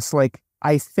say this? Like,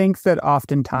 I think that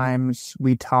oftentimes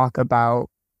we talk about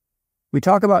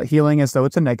healing as though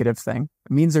it's a negative thing.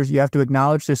 It means you have to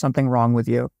acknowledge there's something wrong with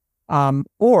you.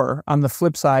 Or on the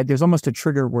flip side, there's almost a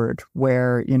trigger word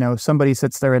where, somebody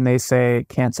sits there and they say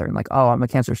cancer and like, oh, I'm a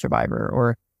cancer survivor,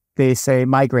 or they say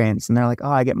migraines and they're like, oh,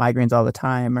 I get migraines all the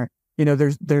time. Or,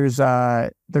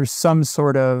 there's some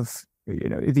sort of,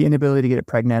 the inability to get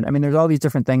pregnant. I mean, there's all these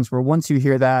different things where once you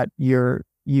hear that, you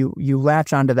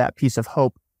latch onto that piece of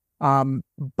hope.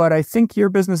 But I think your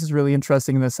business is really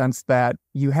interesting in the sense that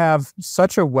you have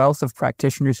such a wealth of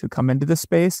practitioners who come into this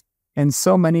space, and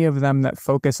so many of them that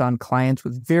focus on clients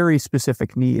with very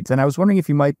specific needs. And I was wondering if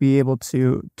you might be able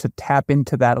to tap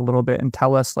into that a little bit and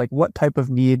tell us like what type of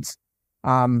needs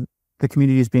the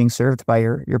community is being served by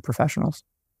your professionals.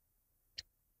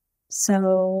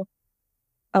 So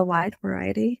a wide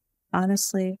variety.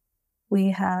 Honestly, we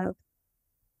have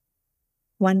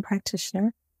one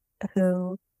practitioner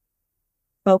who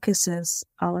focuses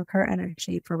all of her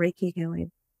energy for Reiki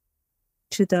healing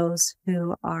to those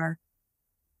who are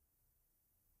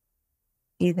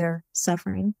either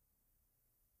suffering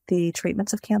the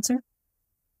treatments of cancer,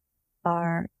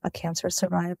 are a cancer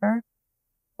survivor,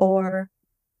 or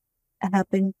have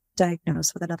been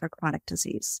diagnosed with another chronic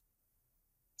disease.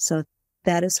 So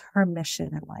that is her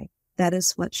mission in life. That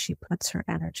is what she puts her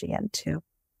energy into,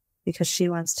 because she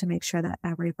wants to make sure that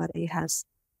everybody has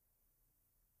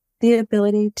the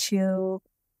ability to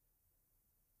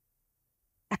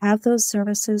have those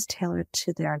services tailored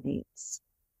to their needs.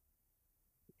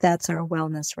 That's our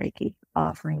wellness Reiki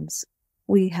offerings.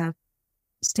 We have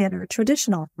standard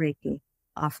traditional Reiki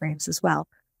offerings as well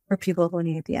for people who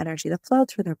need the energy to flow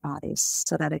through their bodies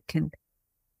so that it can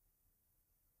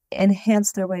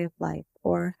enhance their way of life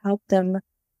or help them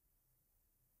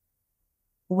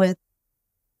with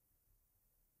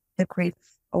the grief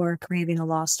or grieving a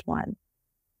lost one.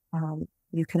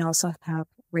 You can also have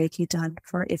Reiki done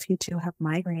for if you do have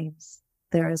migraines.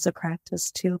 There is a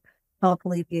practice to help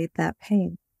alleviate that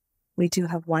pain. We do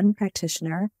have one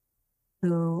practitioner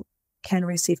who can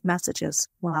receive messages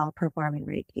while performing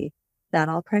Reiki. Not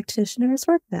all practitioners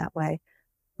work that way,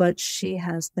 but she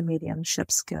has the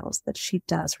mediumship skills that she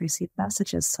does receive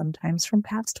messages sometimes from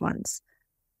past ones.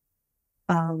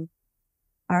 Our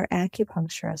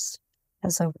acupuncturist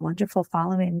has a wonderful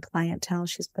following clientele.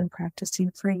 She's been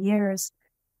practicing for years,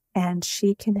 and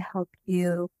she can help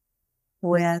you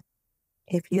with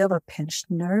if you have a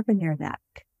pinched nerve in your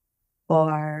neck,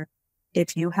 or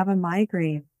if you have a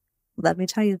migraine. Let me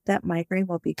tell you, that migraine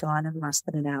will be gone in less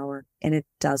than an hour, and it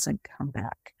doesn't come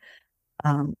back.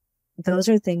 Those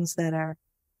are things that are,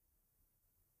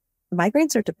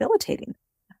 migraines are debilitating.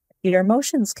 Your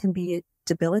emotions can be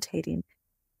debilitating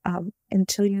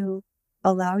until you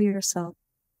allow yourself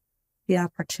the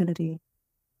opportunity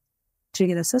to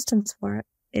get assistance for it.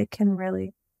 It can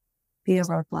really be a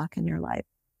roadblock in your life.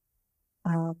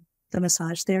 The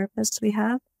massage therapist we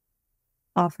have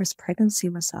offers pregnancy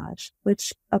massage,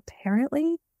 which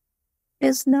apparently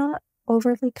is not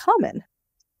overly common.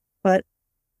 But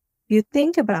you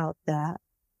think about that,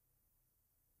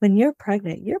 when you're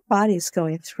pregnant, your body's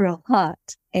going through a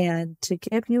lot. And to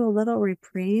give you a little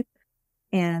reprieve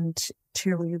and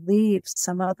to relieve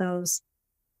some of those,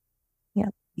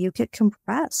 you get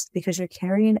compressed because you're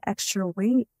carrying extra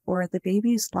weight, or the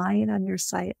baby's lying on your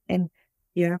side and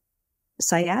you're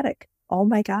sciatic. Oh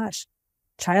my gosh.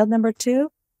 Child number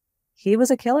 2, he was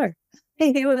a killer.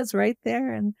 He was right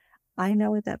there. And I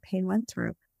know what that pain went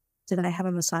through. Did I have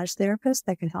a massage therapist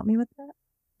that could help me with that?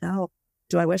 No.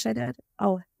 Do I wish I did?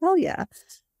 Oh, hell yeah.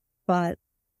 But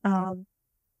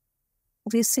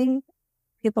we see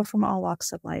people from all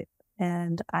walks of life,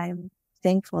 and I'm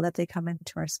thankful that they come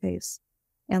into our space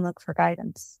and look for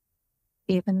guidance,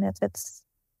 even if it's,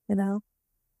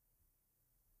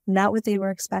 not what they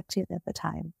were expecting at the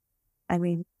time. I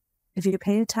mean, if you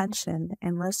pay attention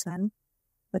and listen,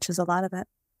 which is a lot of it,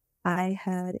 I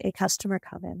had a customer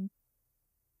come in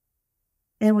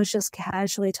and was just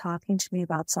casually talking to me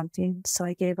about something. So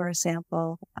I gave her a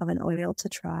sample of an oil to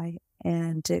try,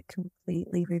 and it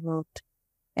completely removed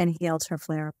and healed her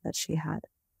flare-up that she had,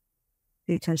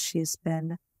 because she's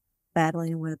been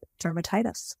battling with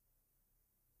dermatitis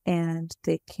and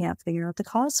they can't figure out the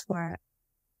cause for it.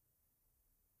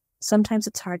 Sometimes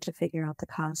it's hard to figure out the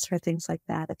cause for things like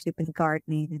that. If you've been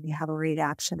gardening and you have a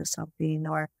reaction to something,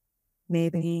 or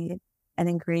maybe an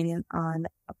ingredient on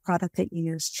a product that you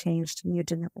used changed and you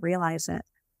didn't realize it,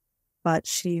 but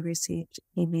she received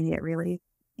immediate relief,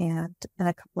 and in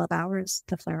a couple of hours,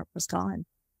 the flare-up was gone.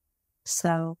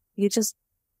 So you just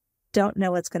don't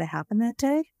know what's going to happen that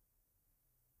day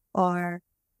or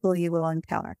who you will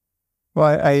encounter.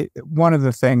 Well, I one of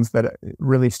the things that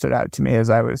really stood out to me as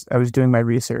I was doing my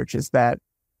research is that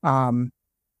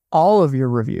all of your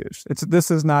reviews, this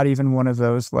is not even one of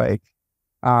those like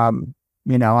I'm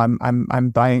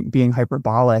being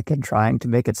hyperbolic and trying to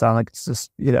make it sound like it's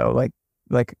just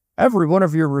like every one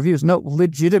of your reviews. No,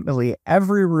 legitimately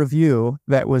every review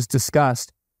that was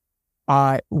discussed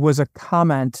was a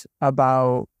comment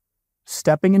about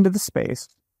stepping into the space,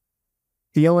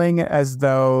 feeling as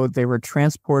though they were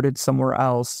transported somewhere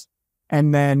else,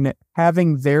 and then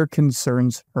having their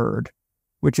concerns heard,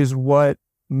 which is what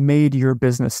made your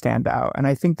business stand out. And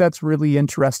I think that's really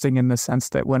interesting in the sense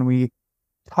that when we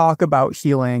talk about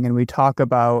healing and we talk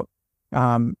about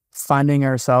finding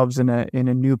ourselves in a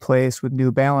new place with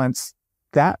new balance,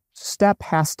 that step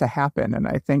has to happen. And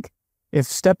I think if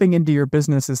stepping into your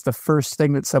business is the first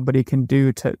thing that somebody can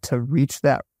do to reach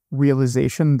that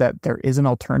realization that there is an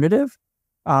alternative,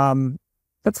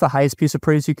 that's the highest piece of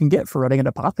praise you can get for running an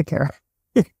apothecary.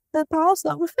 That's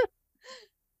awesome.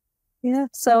 Yeah.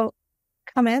 So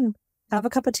come in, have a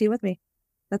cup of tea with me.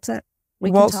 That's it.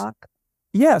 We can talk.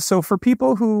 Yeah. So for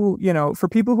people who,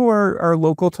 are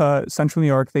local to Central New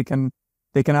York, they can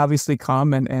obviously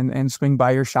come and swing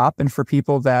by your shop. And for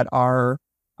people that are,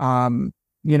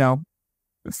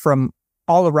 from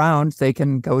all around, they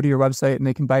can go to your website and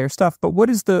they can buy your stuff. But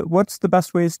what's the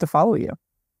best ways to follow you?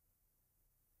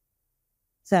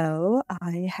 So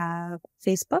I have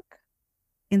Facebook,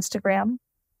 Instagram,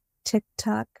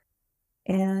 TikTok,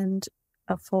 and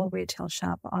a full retail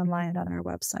shop online on our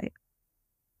website.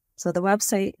 So the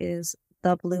website is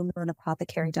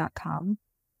thebluemoonapothecary.com.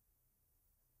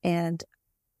 And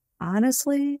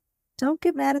honestly, don't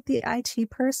get mad at the IT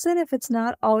person if it's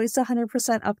not always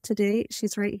 100% up to date.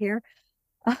 She's right here.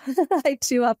 I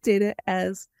do update it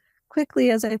as quickly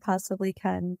as I possibly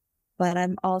can, but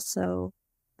I'm also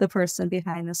the person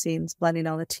behind the scenes blending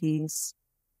all the teas,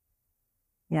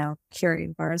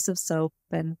 curing bars of soap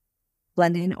and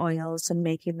blending oils and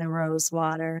making the rose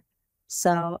water.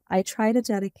 So I try to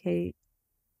dedicate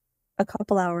a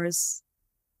couple hours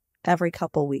every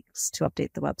couple weeks to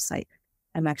update the website.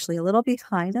 I'm actually a little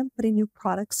behind on putting new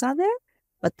products on there,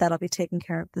 but that'll be taken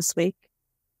care of this week.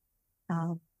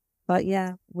 But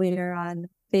yeah, we're on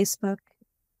Facebook,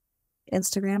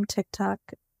 Instagram, TikTok.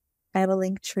 I have a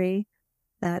link tree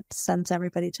that sends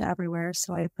everybody to everywhere.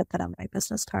 So I put that on my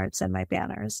business cards and my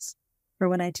banners for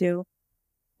when I do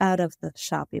out of the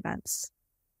shop events,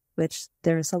 which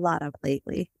there's a lot of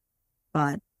lately.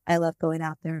 But I love going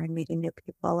out there and meeting new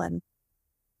people and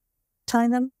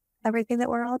telling them everything that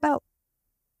we're all about.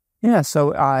 Yeah,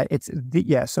 so it's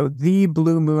the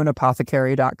Blue Moon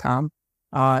Apothecary.com.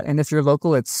 And if you're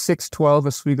local, it's 612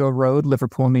 Oswego Road,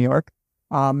 Liverpool, New York.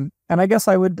 And I guess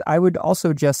I would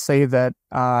also just say that,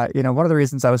 one of the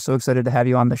reasons I was so excited to have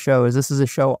you on the show is this is a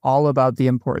show all about the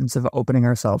importance of opening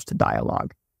ourselves to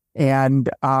dialogue. And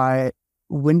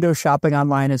window shopping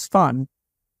online is fun,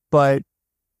 but,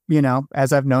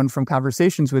 as I've known from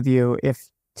conversations with you, if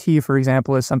tea, for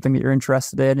example, is something that you're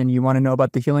interested in and you want to know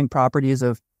about the healing properties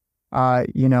of,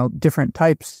 different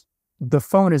types, the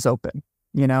phone is open.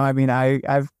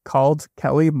 I've called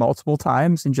Kelly multiple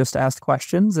times and just asked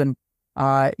questions, and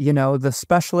the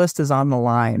specialist is on the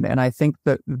line. And I think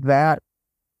that,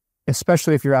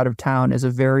 especially if you're out of town, is a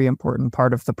very important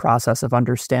part of the process of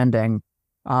understanding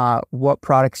what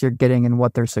products you're getting and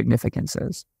what their significance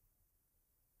is.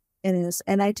 It is.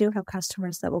 And I do have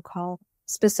customers that will call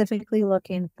specifically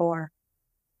looking for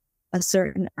a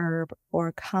certain herb or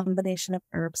a combination of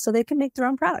herbs so they can make their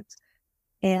own products.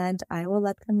 And I will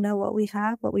let them know what we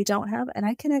have, what we don't have. And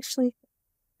I can actually,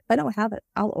 if I don't have it,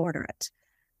 I'll order it.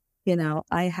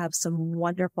 I have some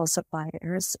wonderful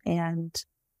suppliers, and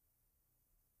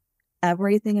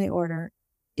everything I order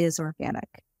is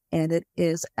organic and it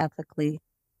is ethically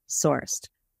sourced.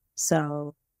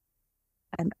 So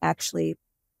I'm actually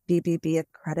BBB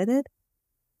accredited,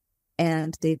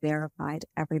 and they verified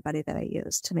everybody that I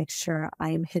use to make sure I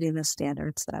am hitting the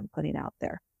standards that I'm putting out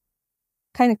there.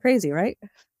 Kind of crazy, right?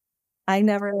 I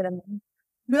never in a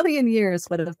million years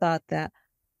would have thought that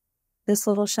this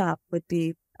little shop would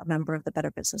be a member of the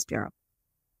Better Business Bureau.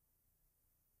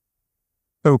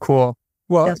 So cool.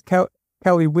 Well, Yes.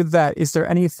 Kelly, with that, is there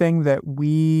anything that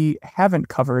we haven't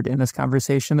covered in this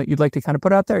conversation that you'd like to kind of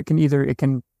put out there? It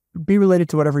can be related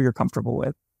to whatever you're comfortable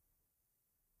with.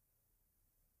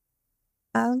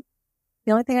 The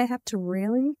only thing I have to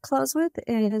really close with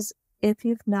is if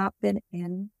you've not been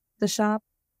in the shop,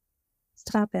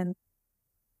 stop in.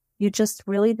 You just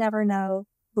really never know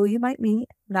who you might meet,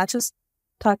 not just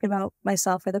talking about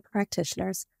myself or the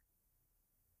practitioners,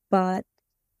 but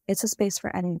it's a space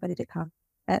for anybody to come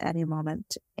at any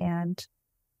moment. And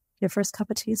your first cup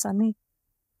of tea is on me.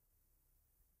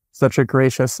 Such a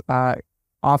gracious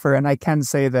offer. And I can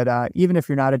say that even if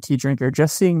you're not a tea drinker,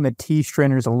 just seeing the tea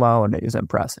strainers alone is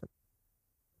impressive.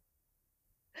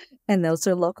 And those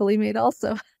are locally made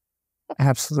also.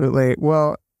 Absolutely.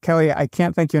 Well, Kelly, I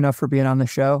can't thank you enough for being on the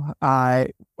show. I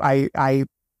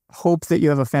hope that you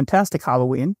have a fantastic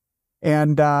Halloween.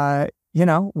 And,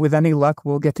 with any luck,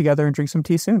 we'll get together and drink some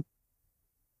tea soon.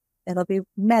 It'll be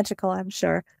magical, I'm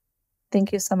sure.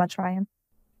 Thank you so much, Ryan.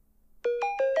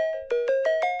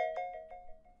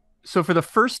 So for the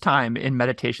first time in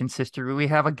Meditation's history, we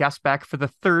have a guest back for the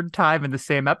third time in the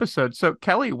same episode. So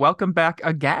Kelly, welcome back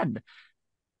again.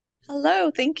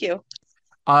 Hello, thank you.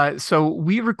 So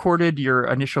we recorded your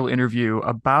initial interview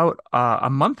about a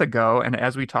month ago, and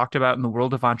as we talked about in the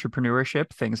world of entrepreneurship,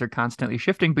 things are constantly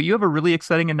shifting, but you have a really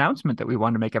exciting announcement that we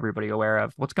want to make everybody aware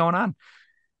of. What's going on?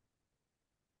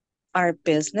 Our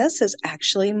business is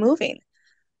actually moving.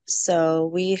 So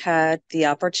we had the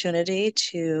opportunity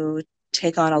to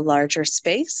take on a larger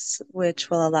space, which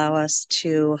will allow us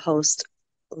to host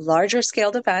larger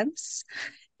scaled events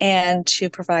and to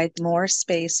provide more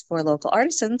space for local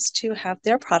artisans to have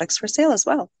their products for sale as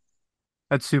well.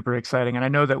 That's super exciting. And I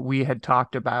know that we had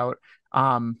talked about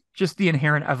just the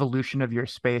inherent evolution of your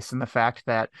space and the fact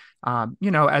that,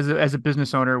 as a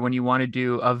business owner, when you want to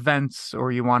do events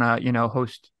or you want to,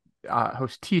 host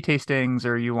tea tastings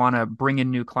or you want to bring in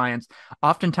new clients,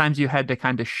 oftentimes you had to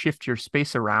kind of shift your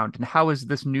space around. And how is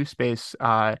this new space,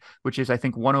 which is, I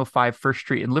think, 105 First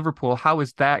Street in Liverpool, how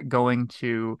is that going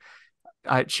to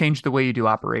change the way you do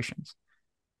operations?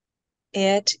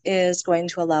 It is going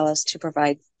to allow us to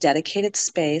provide dedicated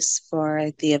space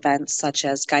for the events such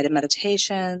as guided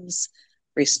meditations,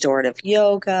 restorative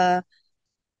yoga.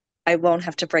 I won't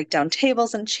have to break down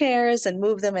tables and chairs and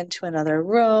move them into another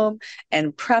room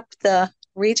and prep the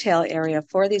retail area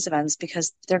for these events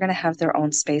because they're going to have their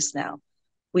own space now.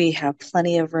 We have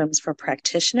plenty of rooms for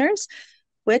practitioners,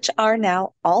 which are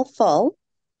now all full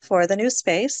for the new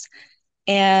space.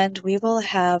 And we will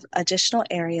have additional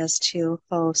areas to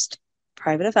host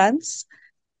private events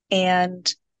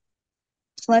and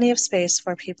plenty of space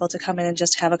for people to come in and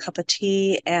just have a cup of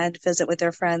tea and visit with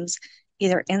their friends,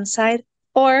 either inside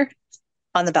or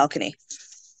on the balcony.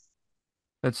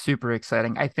 That's super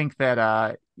exciting. I think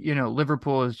that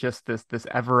Liverpool is just this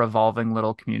ever evolving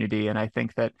little community, and I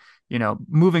think that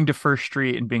moving to First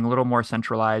Street and being a little more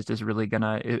centralized is really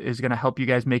gonna help you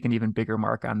guys make an even bigger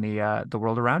mark on the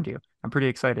world around you. I'm pretty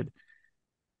excited.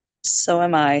 So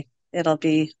am I. It'll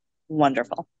be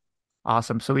wonderful.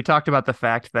 Awesome. So we talked about the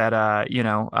fact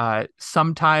that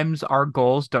sometimes our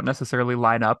goals don't necessarily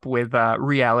line up with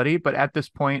reality, but at this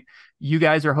point, you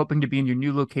guys are hoping to be in your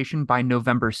new location by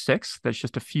November 6th. That's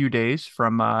just a few days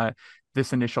from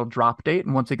this initial drop date.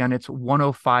 And once again, it's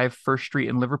 105 First Street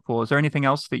in Liverpool. Is there anything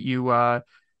else that you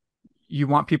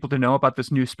want people to know about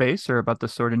this new space or about the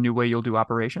sort of new way you'll do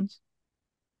operations?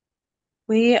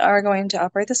 We are going to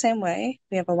operate the same way.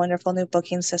 We have a wonderful new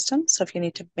booking system. So if you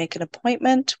need to make an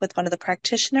appointment with one of the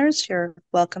practitioners, you're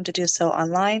welcome to do so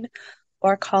online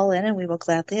or call in and we will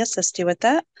gladly assist you with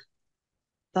that.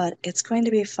 But it's going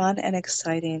to be fun and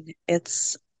exciting.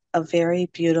 It's a very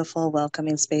beautiful,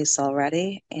 welcoming space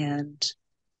already, and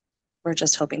we're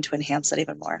just hoping to enhance it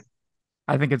even more.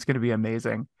 I think it's going to be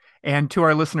amazing. And to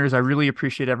our listeners, I really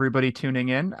appreciate everybody tuning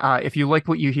in. If you like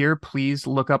what you hear, please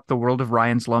look up The World of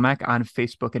Ryan Zlomek on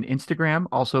Facebook and Instagram.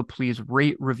 Also, please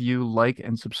rate, review, like,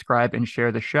 and subscribe and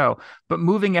share the show. But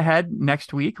moving ahead,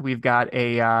 next week, we've got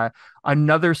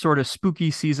another sort of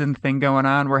spooky season thing going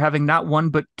on. We're having not one,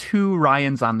 but two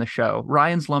Ryans on the show.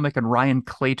 Ryan Zlomek and Ryan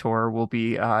Claytor will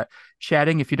be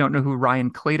chatting. If you don't know who Ryan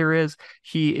Claytor is,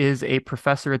 he is a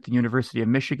professor at the University of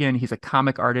Michigan. He's a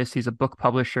comic artist. He's a book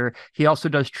publisher. He also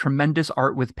does tremendous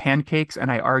art with pancakes,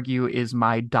 and I argue is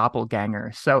my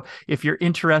doppelganger. So if you're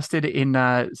interested in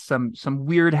some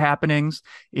weird happenings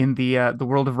in the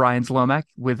world of Ryan Zlomek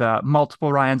with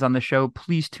multiple Ryans on the show,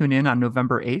 please tune in on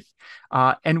November 8th.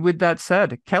 And with that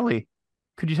said, Kelly,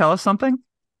 could you tell us something?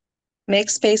 Make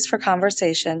space for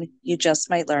conversation. You just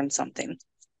might learn something.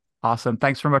 Awesome.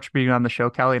 Thanks so much for being on the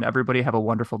show, Kelly, and everybody have a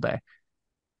wonderful day.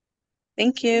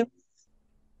 Thank you.